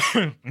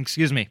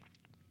 Excuse me.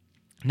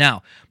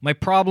 Now, my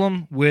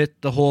problem with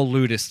the whole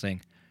Ludus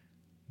thing.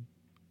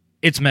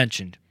 It's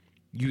mentioned.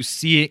 You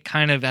see it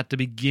kind of at the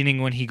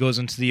beginning when he goes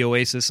into the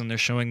Oasis and they're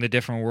showing the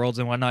different worlds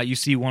and whatnot. You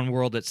see one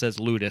world that says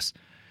Ludus.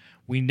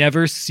 We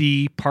never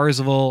see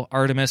Parzival,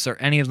 Artemis, or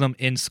any of them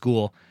in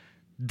school.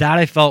 That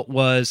I felt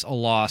was a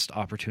lost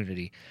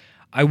opportunity.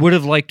 I would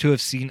have liked to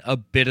have seen a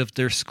bit of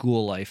their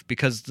school life,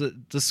 because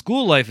the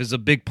school life is a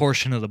big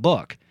portion of the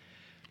book.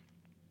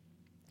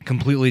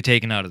 Completely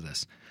taken out of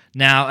this.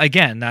 Now,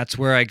 again, that's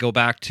where I go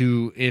back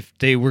to, if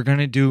they were going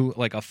to do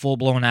like a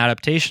full-blown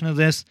adaptation of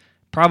this,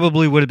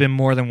 probably would have been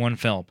more than one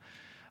film.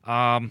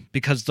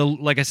 Because,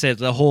 like I said,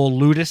 the whole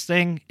Ludus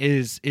thing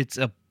it's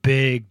a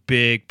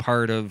big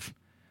part of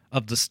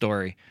the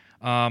story.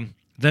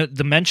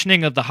 The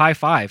mentioning of the high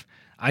five,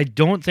 I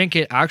don't think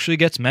it actually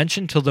gets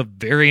mentioned till the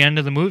very end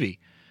of the movie.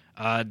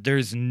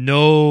 There's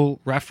no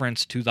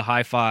reference to the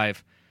high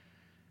five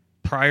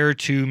prior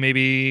to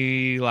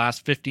maybe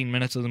last 15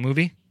 minutes of the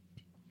movie.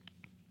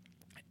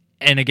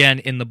 And again,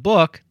 in the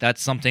book,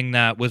 that's something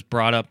that was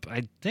brought up,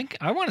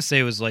 I want to say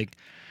it was like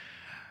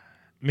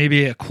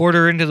maybe a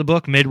quarter into the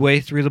book,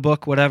 midway through the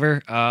book,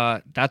 whatever.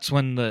 That's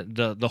when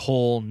the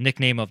whole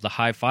nickname of the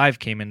high five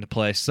came into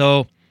play.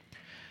 So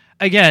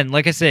again,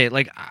 like I say,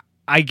 like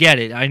I get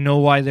it. I know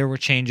why there were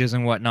changes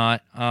and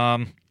whatnot.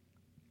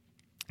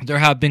 There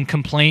have been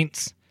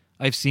complaints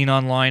I've seen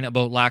online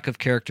about lack of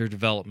character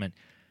development.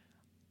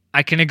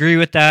 I can agree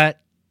with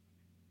that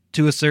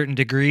to a certain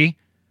degree,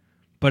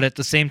 but at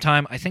the same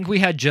time, I think we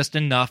had just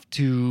enough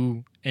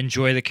to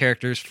enjoy the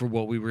characters for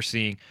what we were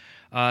seeing.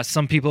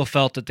 Some people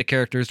felt that the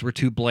characters were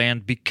too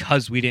bland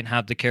because we didn't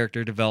have the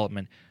character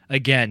development.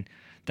 Again,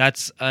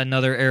 that's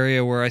another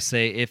area where I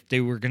say if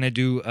they were going to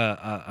do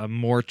a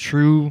more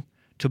true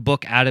to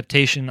book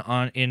adaptation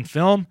in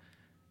film,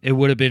 it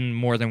would have been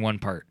more than one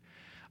part.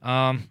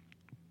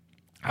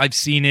 I've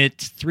seen it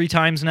 3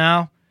 times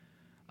now.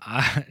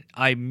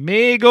 I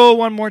may go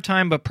one more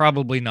time, but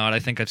probably not. I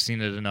think I've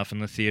seen it enough in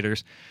the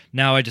theaters.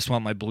 Now I just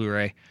want my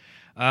Blu-ray.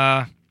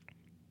 My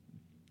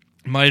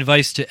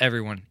advice to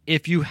everyone,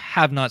 if you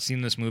have not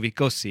seen this movie,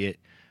 go see it.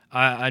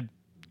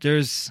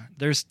 There's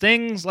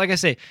things, like I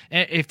say,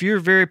 if you're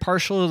very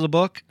partial to the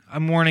book,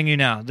 I'm warning you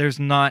now. There's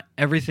not,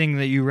 everything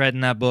that you read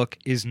in that book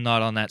is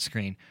not on that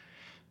screen.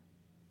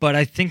 But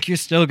I think you're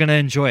still going to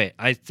enjoy it.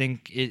 I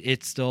think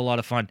it's still a lot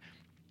of fun.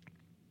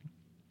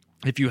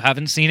 If you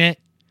haven't seen it,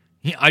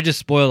 I just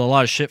spoiled a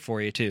lot of shit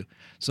for you too.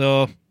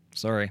 So,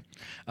 sorry.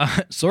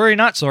 Sorry,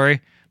 not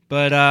sorry.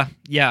 But,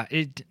 yeah.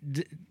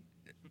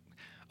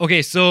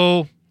 Okay,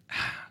 so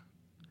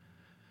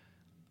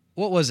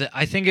what was it?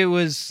 I think it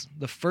was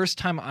the first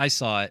time I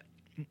saw it,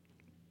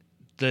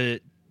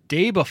 the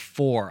day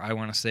before, I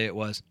want to say it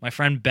was, my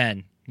friend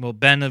Ben. Well,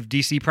 Ben of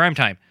DC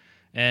Primetime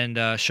and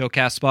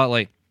Showcast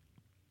Spotlight.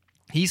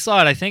 He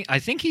saw it, I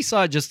think he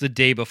saw it just the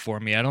day before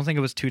me. I don't think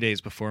it was 2 days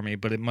before me,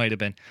 but it might have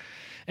been.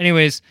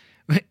 Anyways,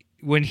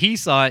 when he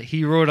saw it,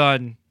 he wrote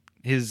on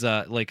his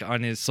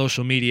on his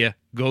social media,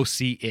 "Go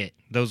see it."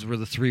 Those were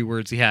the 3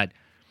 words he had.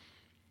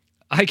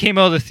 I came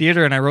out of the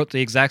theater and I wrote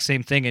the exact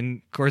same thing, and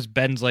of course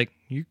Ben's like,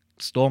 "You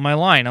stole my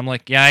line." I'm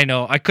like, "Yeah, I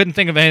know. I couldn't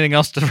think of anything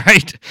else to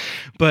write."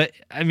 But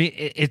I mean,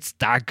 it's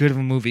that good of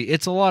a movie.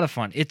 It's a lot of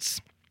fun. It's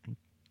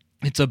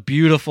a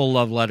beautiful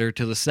love letter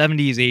to the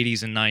 70s,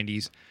 80s, and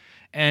 90s.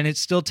 And it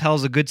still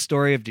tells a good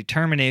story of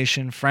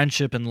determination,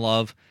 friendship, and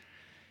love.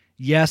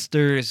 Yes,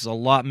 there's a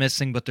lot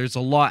missing, but there's a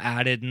lot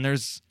added. And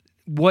there's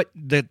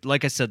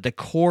like I said, the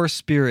core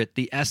spirit,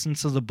 the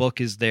essence of the book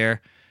is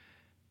there.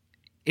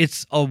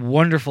 It's a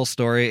wonderful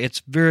story.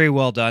 It's very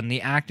well done.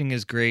 The acting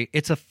is great.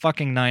 It's a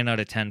fucking 9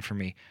 out of 10 for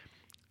me.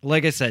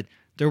 Like I said,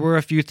 there were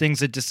a few things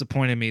that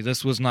disappointed me.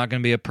 This was not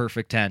going to be a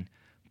perfect 10.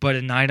 But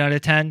a 9 out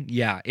of 10,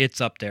 yeah,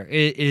 it's up there.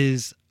 It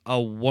is a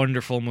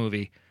wonderful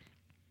movie.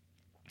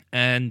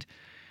 And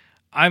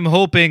I'm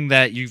hoping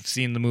that you've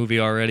seen the movie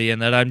already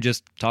and that I'm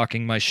just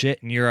talking my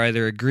shit and you're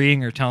either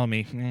agreeing or telling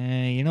me,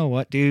 you know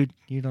what, dude?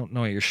 You don't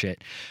know your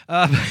shit.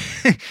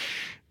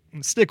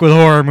 Stick with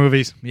horror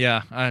movies.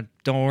 Yeah,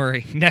 don't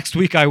worry. Next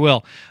week I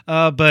will.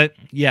 But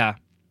yeah,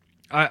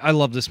 I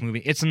love this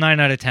movie. It's a 9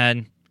 out of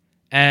 10.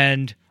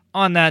 And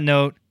on that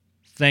note,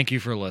 thank you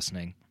for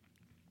listening.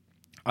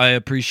 I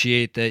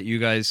appreciate that you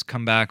guys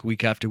come back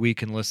week after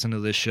week and listen to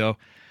this show.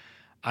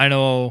 I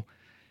know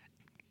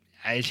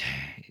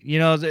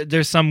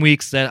there's some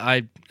weeks that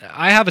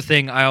I have a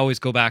thing. I always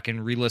go back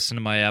and re-listen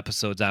to my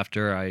episodes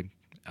after I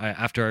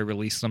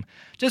release them,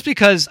 just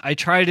because I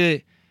try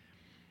to.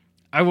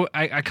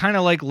 I kind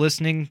of like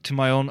listening to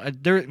my own.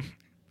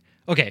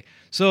 Okay,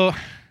 so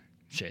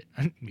shit.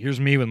 Here's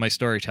me with my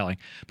storytelling.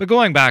 But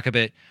going back a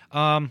bit,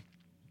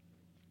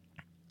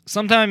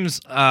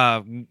 sometimes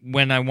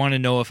when I want to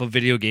know if a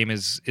video game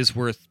is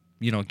worth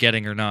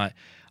getting or not,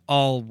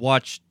 I'll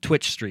watch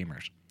Twitch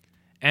streamers.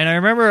 And I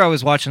remember I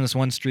was watching this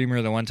one streamer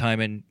the one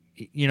time, and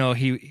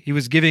he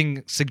was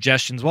giving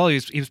suggestions while he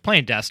was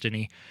playing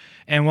Destiny,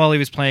 and while he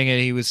was playing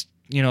it, he was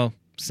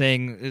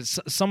saying,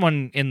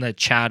 someone in the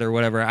chat or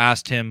whatever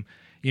asked him,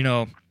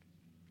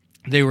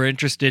 they were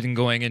interested in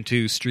going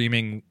into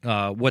streaming.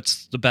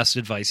 What's the best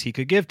advice he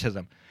could give to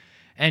them?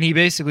 And he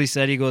basically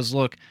said, he goes,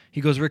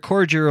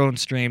 record your own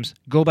streams,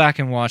 go back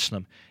and watch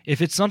them.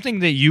 If it's something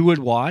that you would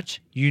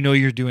watch,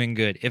 you're doing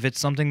good. If it's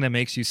something that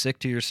makes you sick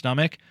to your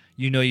stomach,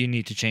 you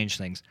need to change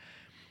things.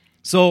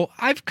 So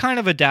I've kind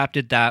of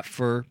adapted that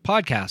for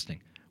podcasting.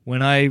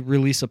 When I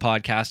release a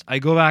podcast, I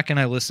go back and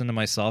I listen to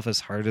myself, as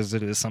hard as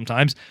it is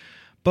sometimes.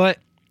 But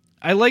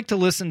I like to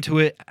listen to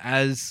it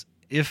as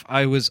if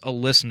I was a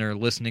listener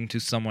listening to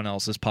someone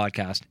else's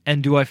podcast.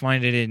 And do I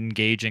find it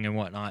engaging and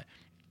whatnot?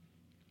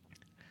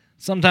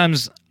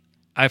 Sometimes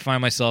I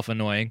find myself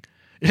annoying,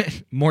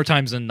 more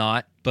times than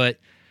not. But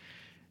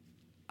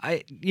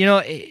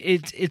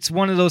it's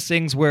one of those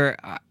things where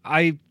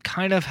I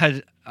kind of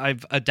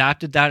I've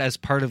adapted that as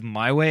part of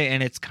my way,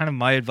 and it's kind of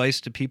my advice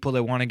to people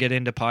that want to get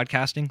into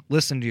podcasting.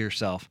 Listen to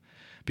yourself.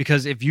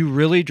 Because if you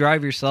really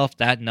drive yourself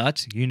that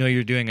nuts,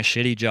 you're doing a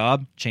shitty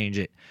job, change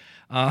it.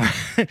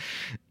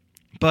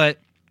 But,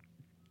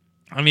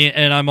 I mean,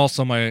 and I'm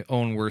also my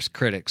own worst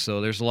critic,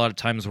 so there's a lot of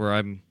times where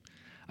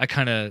I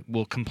kind of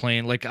will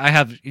complain. Like,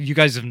 you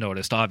guys have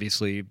noticed,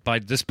 obviously, by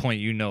this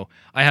point,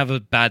 I have a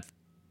bad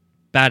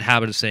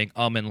habit of saying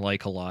and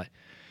like a lot.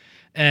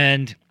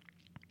 And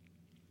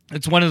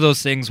it's one of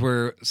those things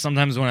where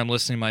sometimes when I'm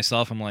listening to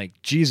myself, I'm like,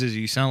 Jesus,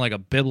 you sound like a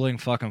bibbling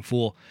fucking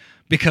fool,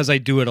 because I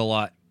do it a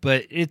lot.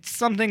 But it's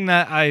something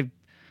that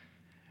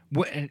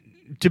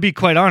to be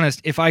quite honest,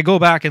 if I go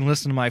back and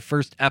listen to my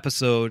first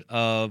episode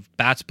of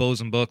Bats, Bows,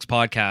 and Books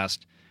podcast,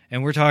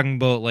 and we're talking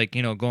about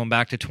going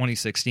back to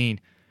 2016,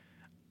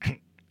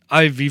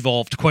 I've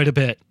evolved quite a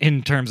bit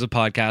in terms of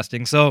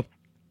podcasting. So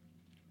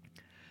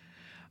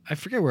I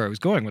forget where I was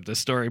going with this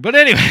story, but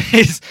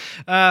anyways,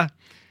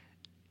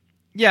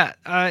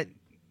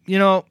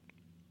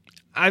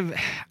 I'm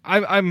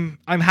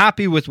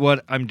happy with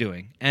what I'm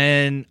doing,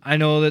 and I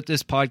know that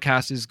this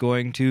podcast is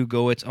going to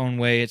go its own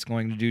way. It's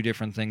going to do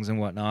different things and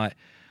whatnot.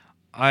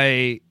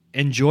 I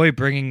enjoy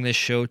bringing this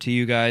show to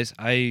you guys.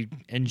 I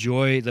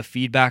enjoy the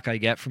feedback I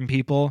get from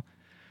people.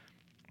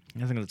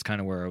 I think that's kind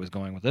of where I was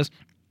going with this.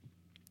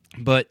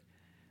 But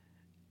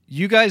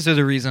you guys are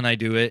the reason I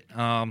do it.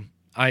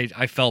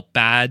 I felt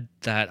bad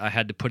that I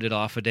had to put it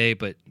off a day,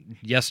 but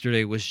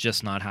yesterday was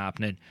just not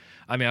happening.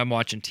 I mean, I'm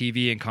watching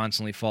TV and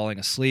constantly falling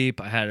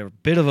asleep. I had a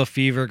bit of a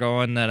fever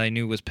going that I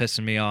knew was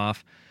pissing me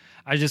off.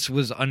 I just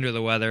was under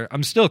the weather.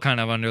 I'm still kind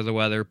of under the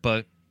weather,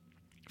 but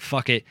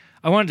fuck it.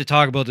 I wanted to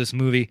talk about this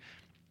movie,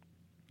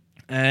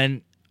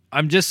 and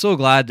I'm just so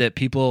glad that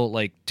people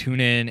like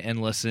tune in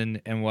and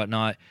listen and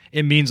whatnot.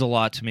 It means a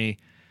lot to me.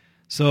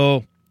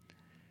 So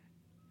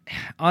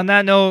on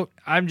that note,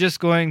 I'm just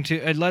going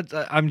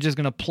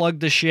to plug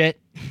the shit,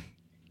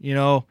 you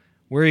know,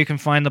 where you can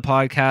find the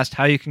podcast,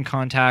 how you can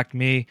contact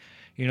me,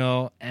 you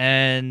know,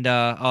 and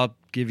I'll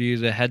give you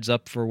the heads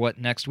up for what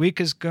next week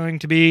is going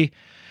to be.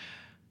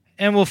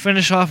 And we'll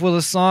finish off with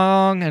a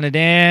song and a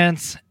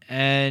dance,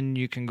 and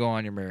you can go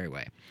on your merry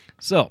way.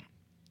 So,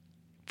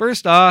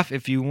 first off,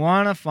 if you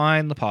want to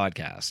find the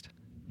podcast,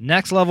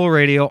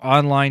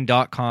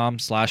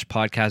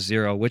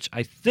 nextlevelradioonline.com/podcast0, which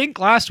I think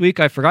last week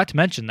I forgot to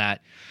mention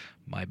that.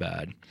 My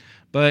bad.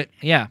 But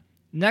yeah,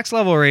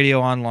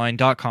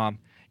 nextlevelradioonline.com.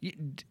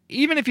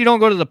 Even if you don't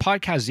go to the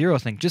Podcast Zero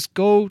thing, just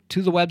go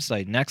to the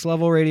website,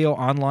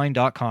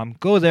 nextlevelradioonline.com.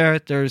 Go there.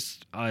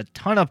 There's a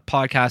ton of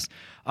podcasts.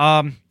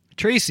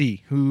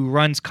 Tracy, who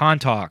runs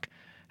Contalk,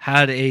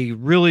 had a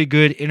really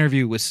good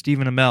interview with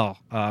Stephen Amell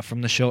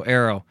from the show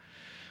Arrow,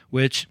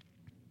 which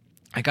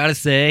I gotta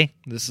say,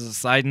 this is a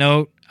side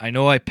note. I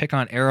know I pick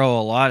on Arrow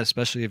a lot,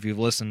 especially if you've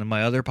listened to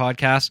my other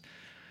podcasts.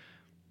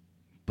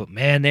 But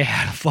man, they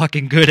had a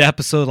fucking good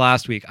episode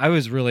last week. I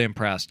was really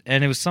impressed.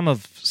 And it was some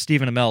of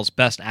Stephen Amell's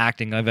best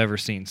acting I've ever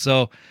seen.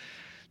 So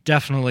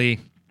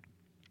definitely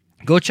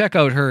go check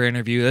out her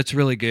interview. That's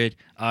really good.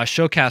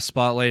 Showcast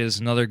Spotlight is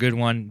another good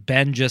one.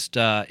 Ben just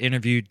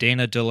interviewed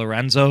Dana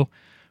DeLorenzo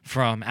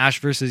from Ash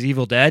vs.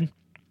 Evil Dead.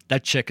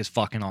 That chick is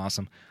fucking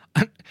awesome.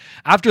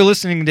 After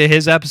listening to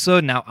his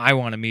episode, now I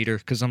want to meet her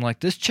because I'm like,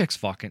 this chick's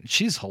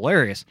she's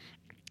hilarious.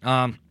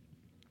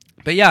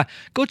 But yeah,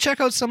 go check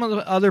out some of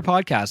the other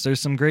podcasts. There's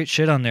some great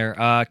shit on there.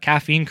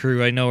 Caffeine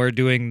Crew, I know, are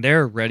doing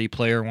their Ready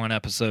Player One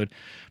episode.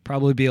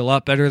 Probably be a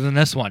lot better than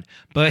this one.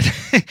 But,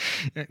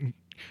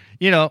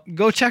 you know,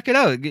 go check it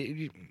out.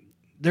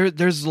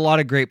 There's a lot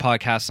of great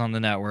podcasts on the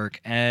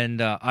network,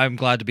 and I'm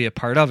glad to be a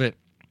part of it.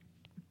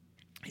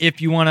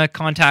 If you want to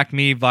contact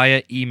me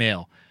via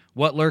email,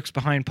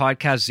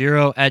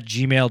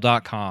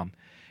 whatlurksbehindpodcast0@gmail.com.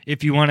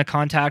 If you want to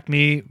contact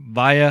me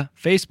via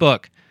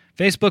Facebook,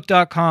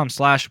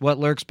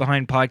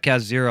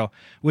 facebook.com/whatlurksbehindpodcast0,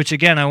 which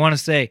again, I want to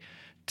say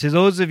to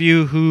those of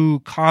you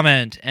who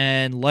comment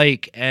and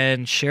like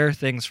and share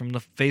things from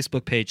the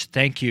Facebook page,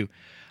 thank you.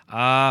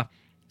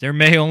 There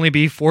may only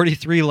be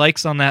 43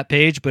 likes on that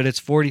page, but it's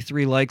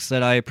 43 likes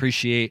that I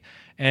appreciate,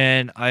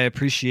 and I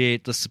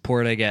appreciate the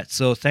support I get.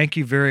 So thank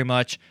you very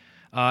much.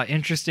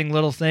 Interesting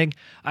little thing.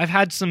 I've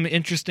had some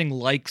interesting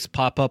likes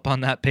pop up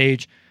on that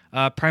page.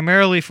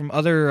 Primarily from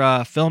other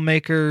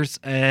filmmakers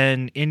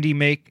and indie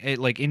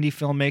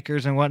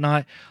filmmakers and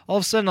whatnot. All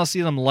of a sudden, I'll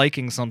see them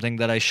liking something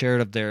that I shared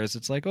of theirs.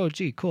 It's like, oh,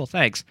 gee, cool,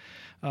 thanks.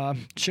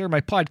 Share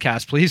my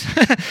podcast, please.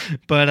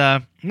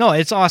 But no,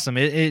 it's awesome.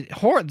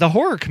 The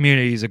horror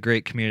community is a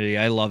great community.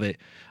 I love it.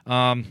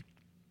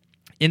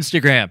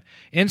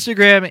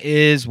 Instagram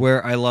is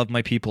where I love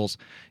my peoples.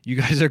 You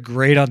guys are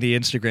great on the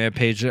Instagram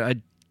page.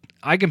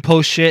 I can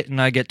post shit and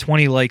I get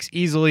 20 likes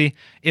easily,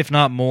 if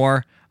not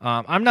more.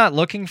 I'm not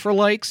looking for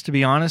likes, to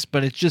be honest,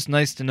 but it's just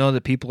nice to know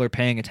that people are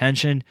paying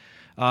attention.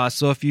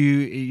 So if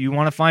you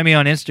want to find me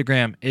on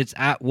Instagram, it's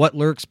at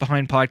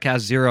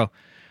whatlurksbehindpodcast0.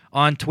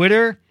 On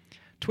Twitter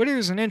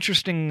is an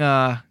interesting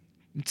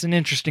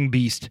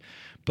beast,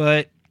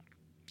 but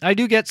I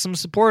do get some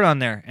support on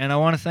there, and I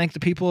want to thank the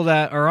people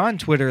that are on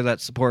Twitter that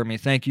support me.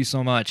 Thank you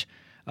so much.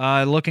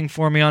 Looking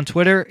for me on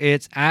Twitter,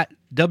 it's at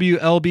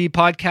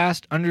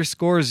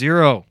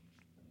WLBpodcast_0.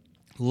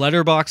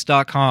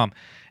 Letterboxd.com.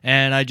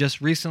 And I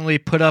just recently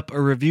put up a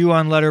review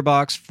on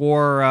Letterboxd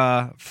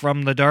for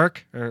From the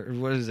Dark, or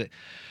what is it?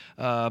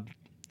 Yeah,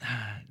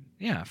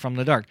 From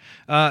the Dark.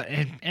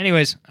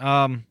 Anyways,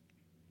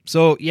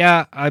 so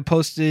yeah, I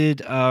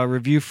posted a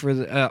review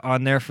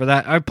on there for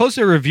that. I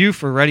posted a review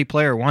for Ready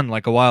Player One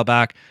like a while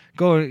back.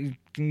 Go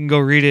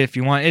read it if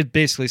you want. It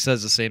basically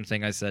says the same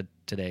thing I said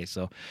today,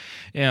 so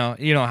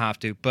you don't have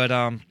to. But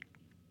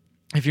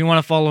if you want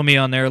to follow me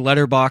on there,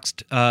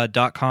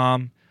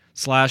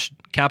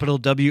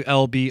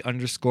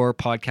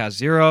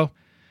 letterboxd.com/WLB_podcast0.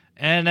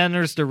 And then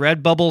there's the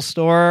Redbubble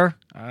store.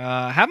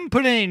 Haven't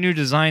put any new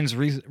designs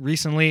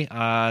recently.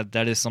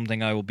 That is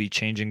something I will be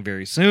changing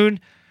very soon.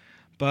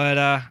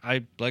 But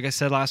like I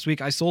said last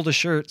week, I sold a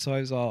shirt, so I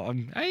was all,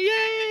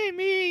 yay,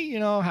 me,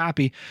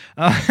 happy.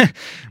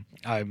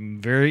 I'm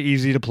very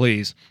easy to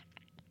please.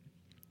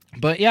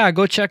 But yeah,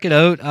 go check it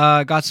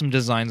out. Got some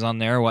designs on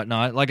there,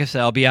 whatnot. Like I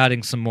said, I'll be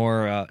adding some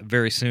more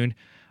very soon.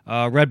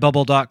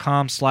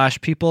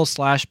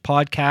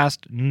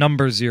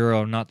 Redbubble.com/people/podcast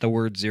 0, not the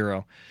word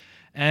 0.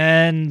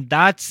 And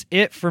that's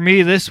it for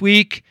me this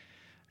week.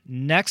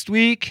 Next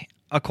week,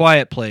 A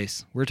Quiet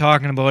Place. We're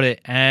talking about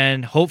it.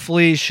 And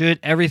hopefully, should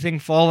everything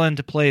fall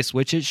into place,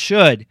 which it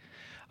should,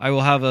 I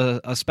will have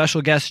a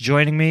special guest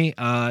joining me,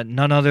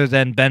 none other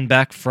than Ben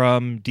Beck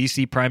from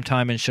DC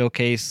Primetime and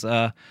Showcase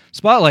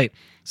Spotlight.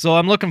 So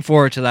I'm looking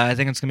forward to that. I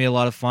think it's going to be a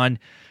lot of fun.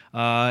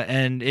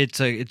 And it's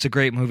a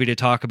great movie to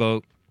talk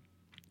about.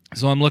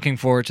 So I'm looking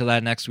forward to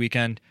that next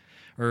weekend.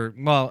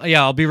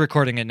 I'll be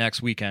recording it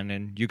next weekend,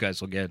 and you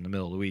guys will get it in the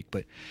middle of the week.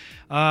 But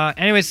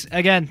anyways,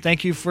 again,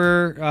 thank you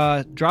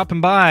for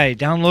dropping by,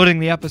 downloading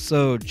the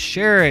episode.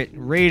 Share it,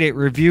 rate it,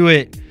 review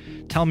it.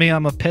 Tell me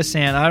I'm a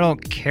pissant. I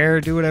don't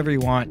care. Do whatever you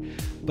want.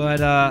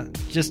 But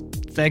just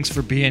thanks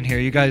for being here.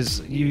 You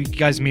guys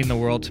mean the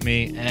world to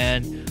me.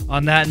 And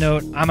on that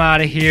note, I'm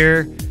out of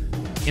here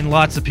in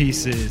lots of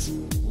pieces.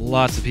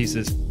 Lots of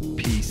pieces.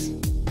 Peace.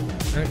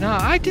 No,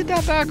 I did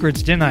that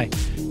backwards, didn't I?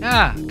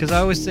 Yeah, because I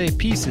always say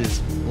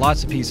pieces.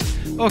 Lots of pieces.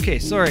 Okay,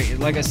 sorry.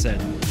 Like I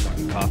said,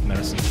 fucking cough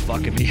medicine's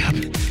fucking me up.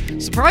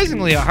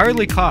 Surprisingly, I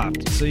hardly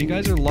coughed. So you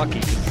guys are lucky,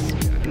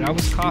 because I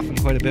was coughing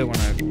quite a bit when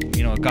I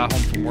got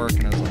home from work,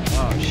 and I was like,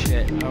 oh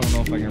shit, I don't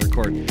know if I can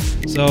record.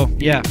 So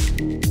yeah,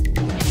 you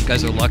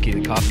guys are lucky.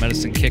 The cough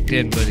medicine kicked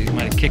in, but it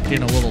might have kicked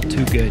in a little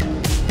too good.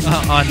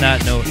 On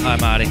that note,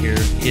 I'm out of here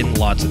in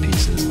lots of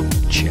pieces.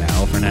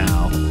 Ciao for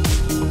now.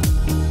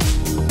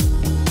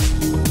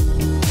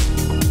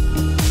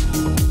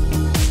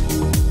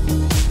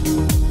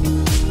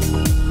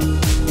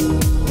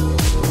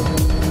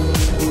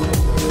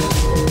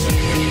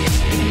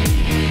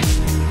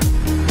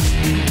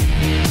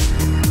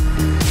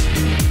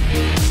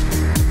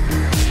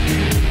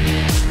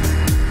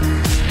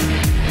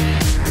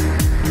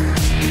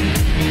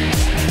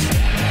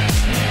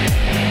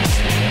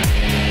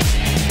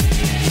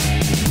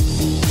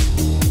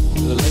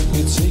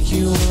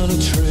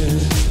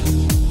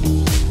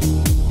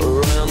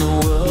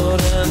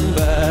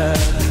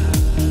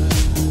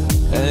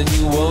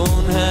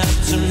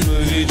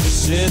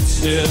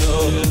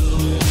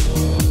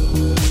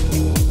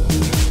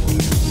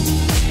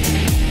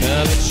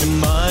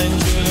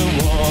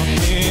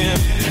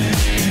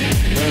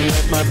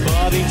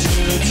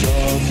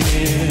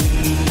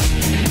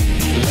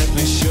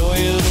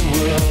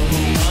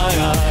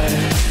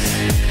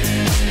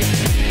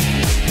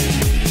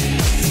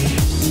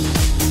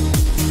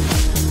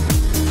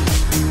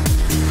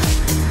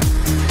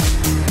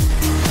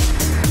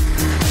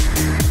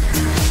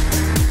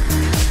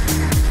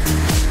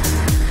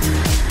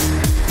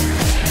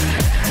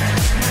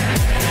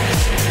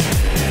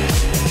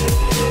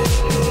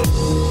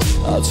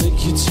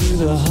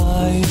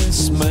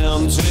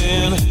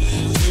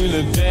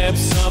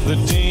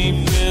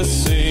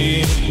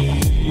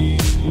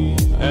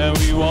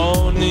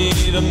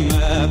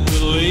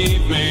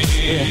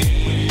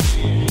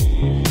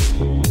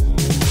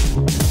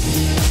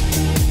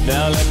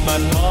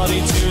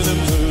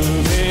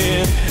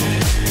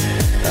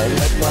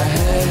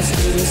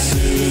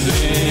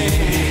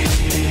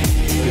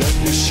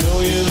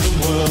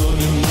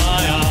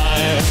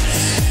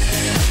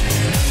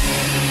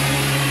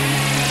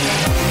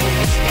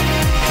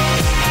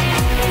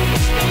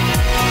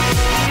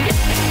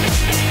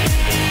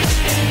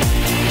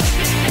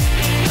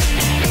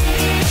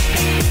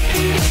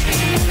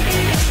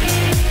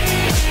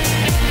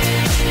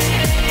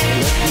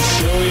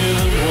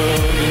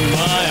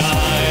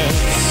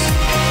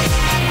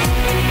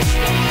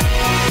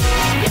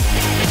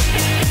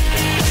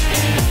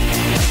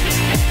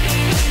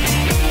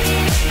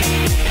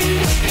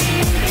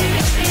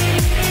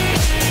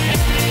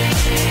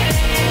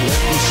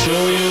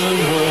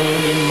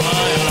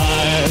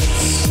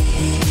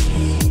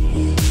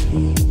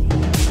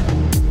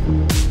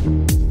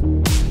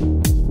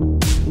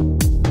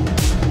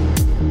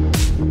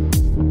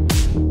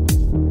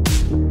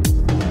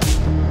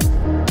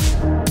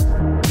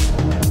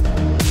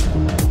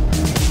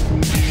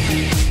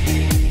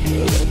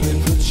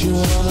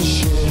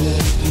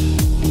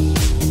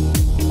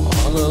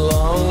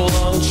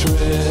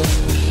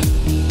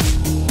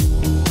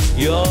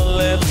 Your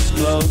lips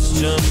close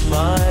to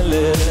my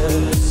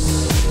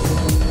lips.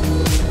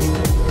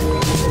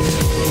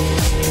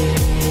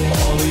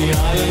 All the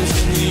islands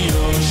in the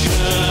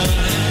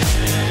ocean.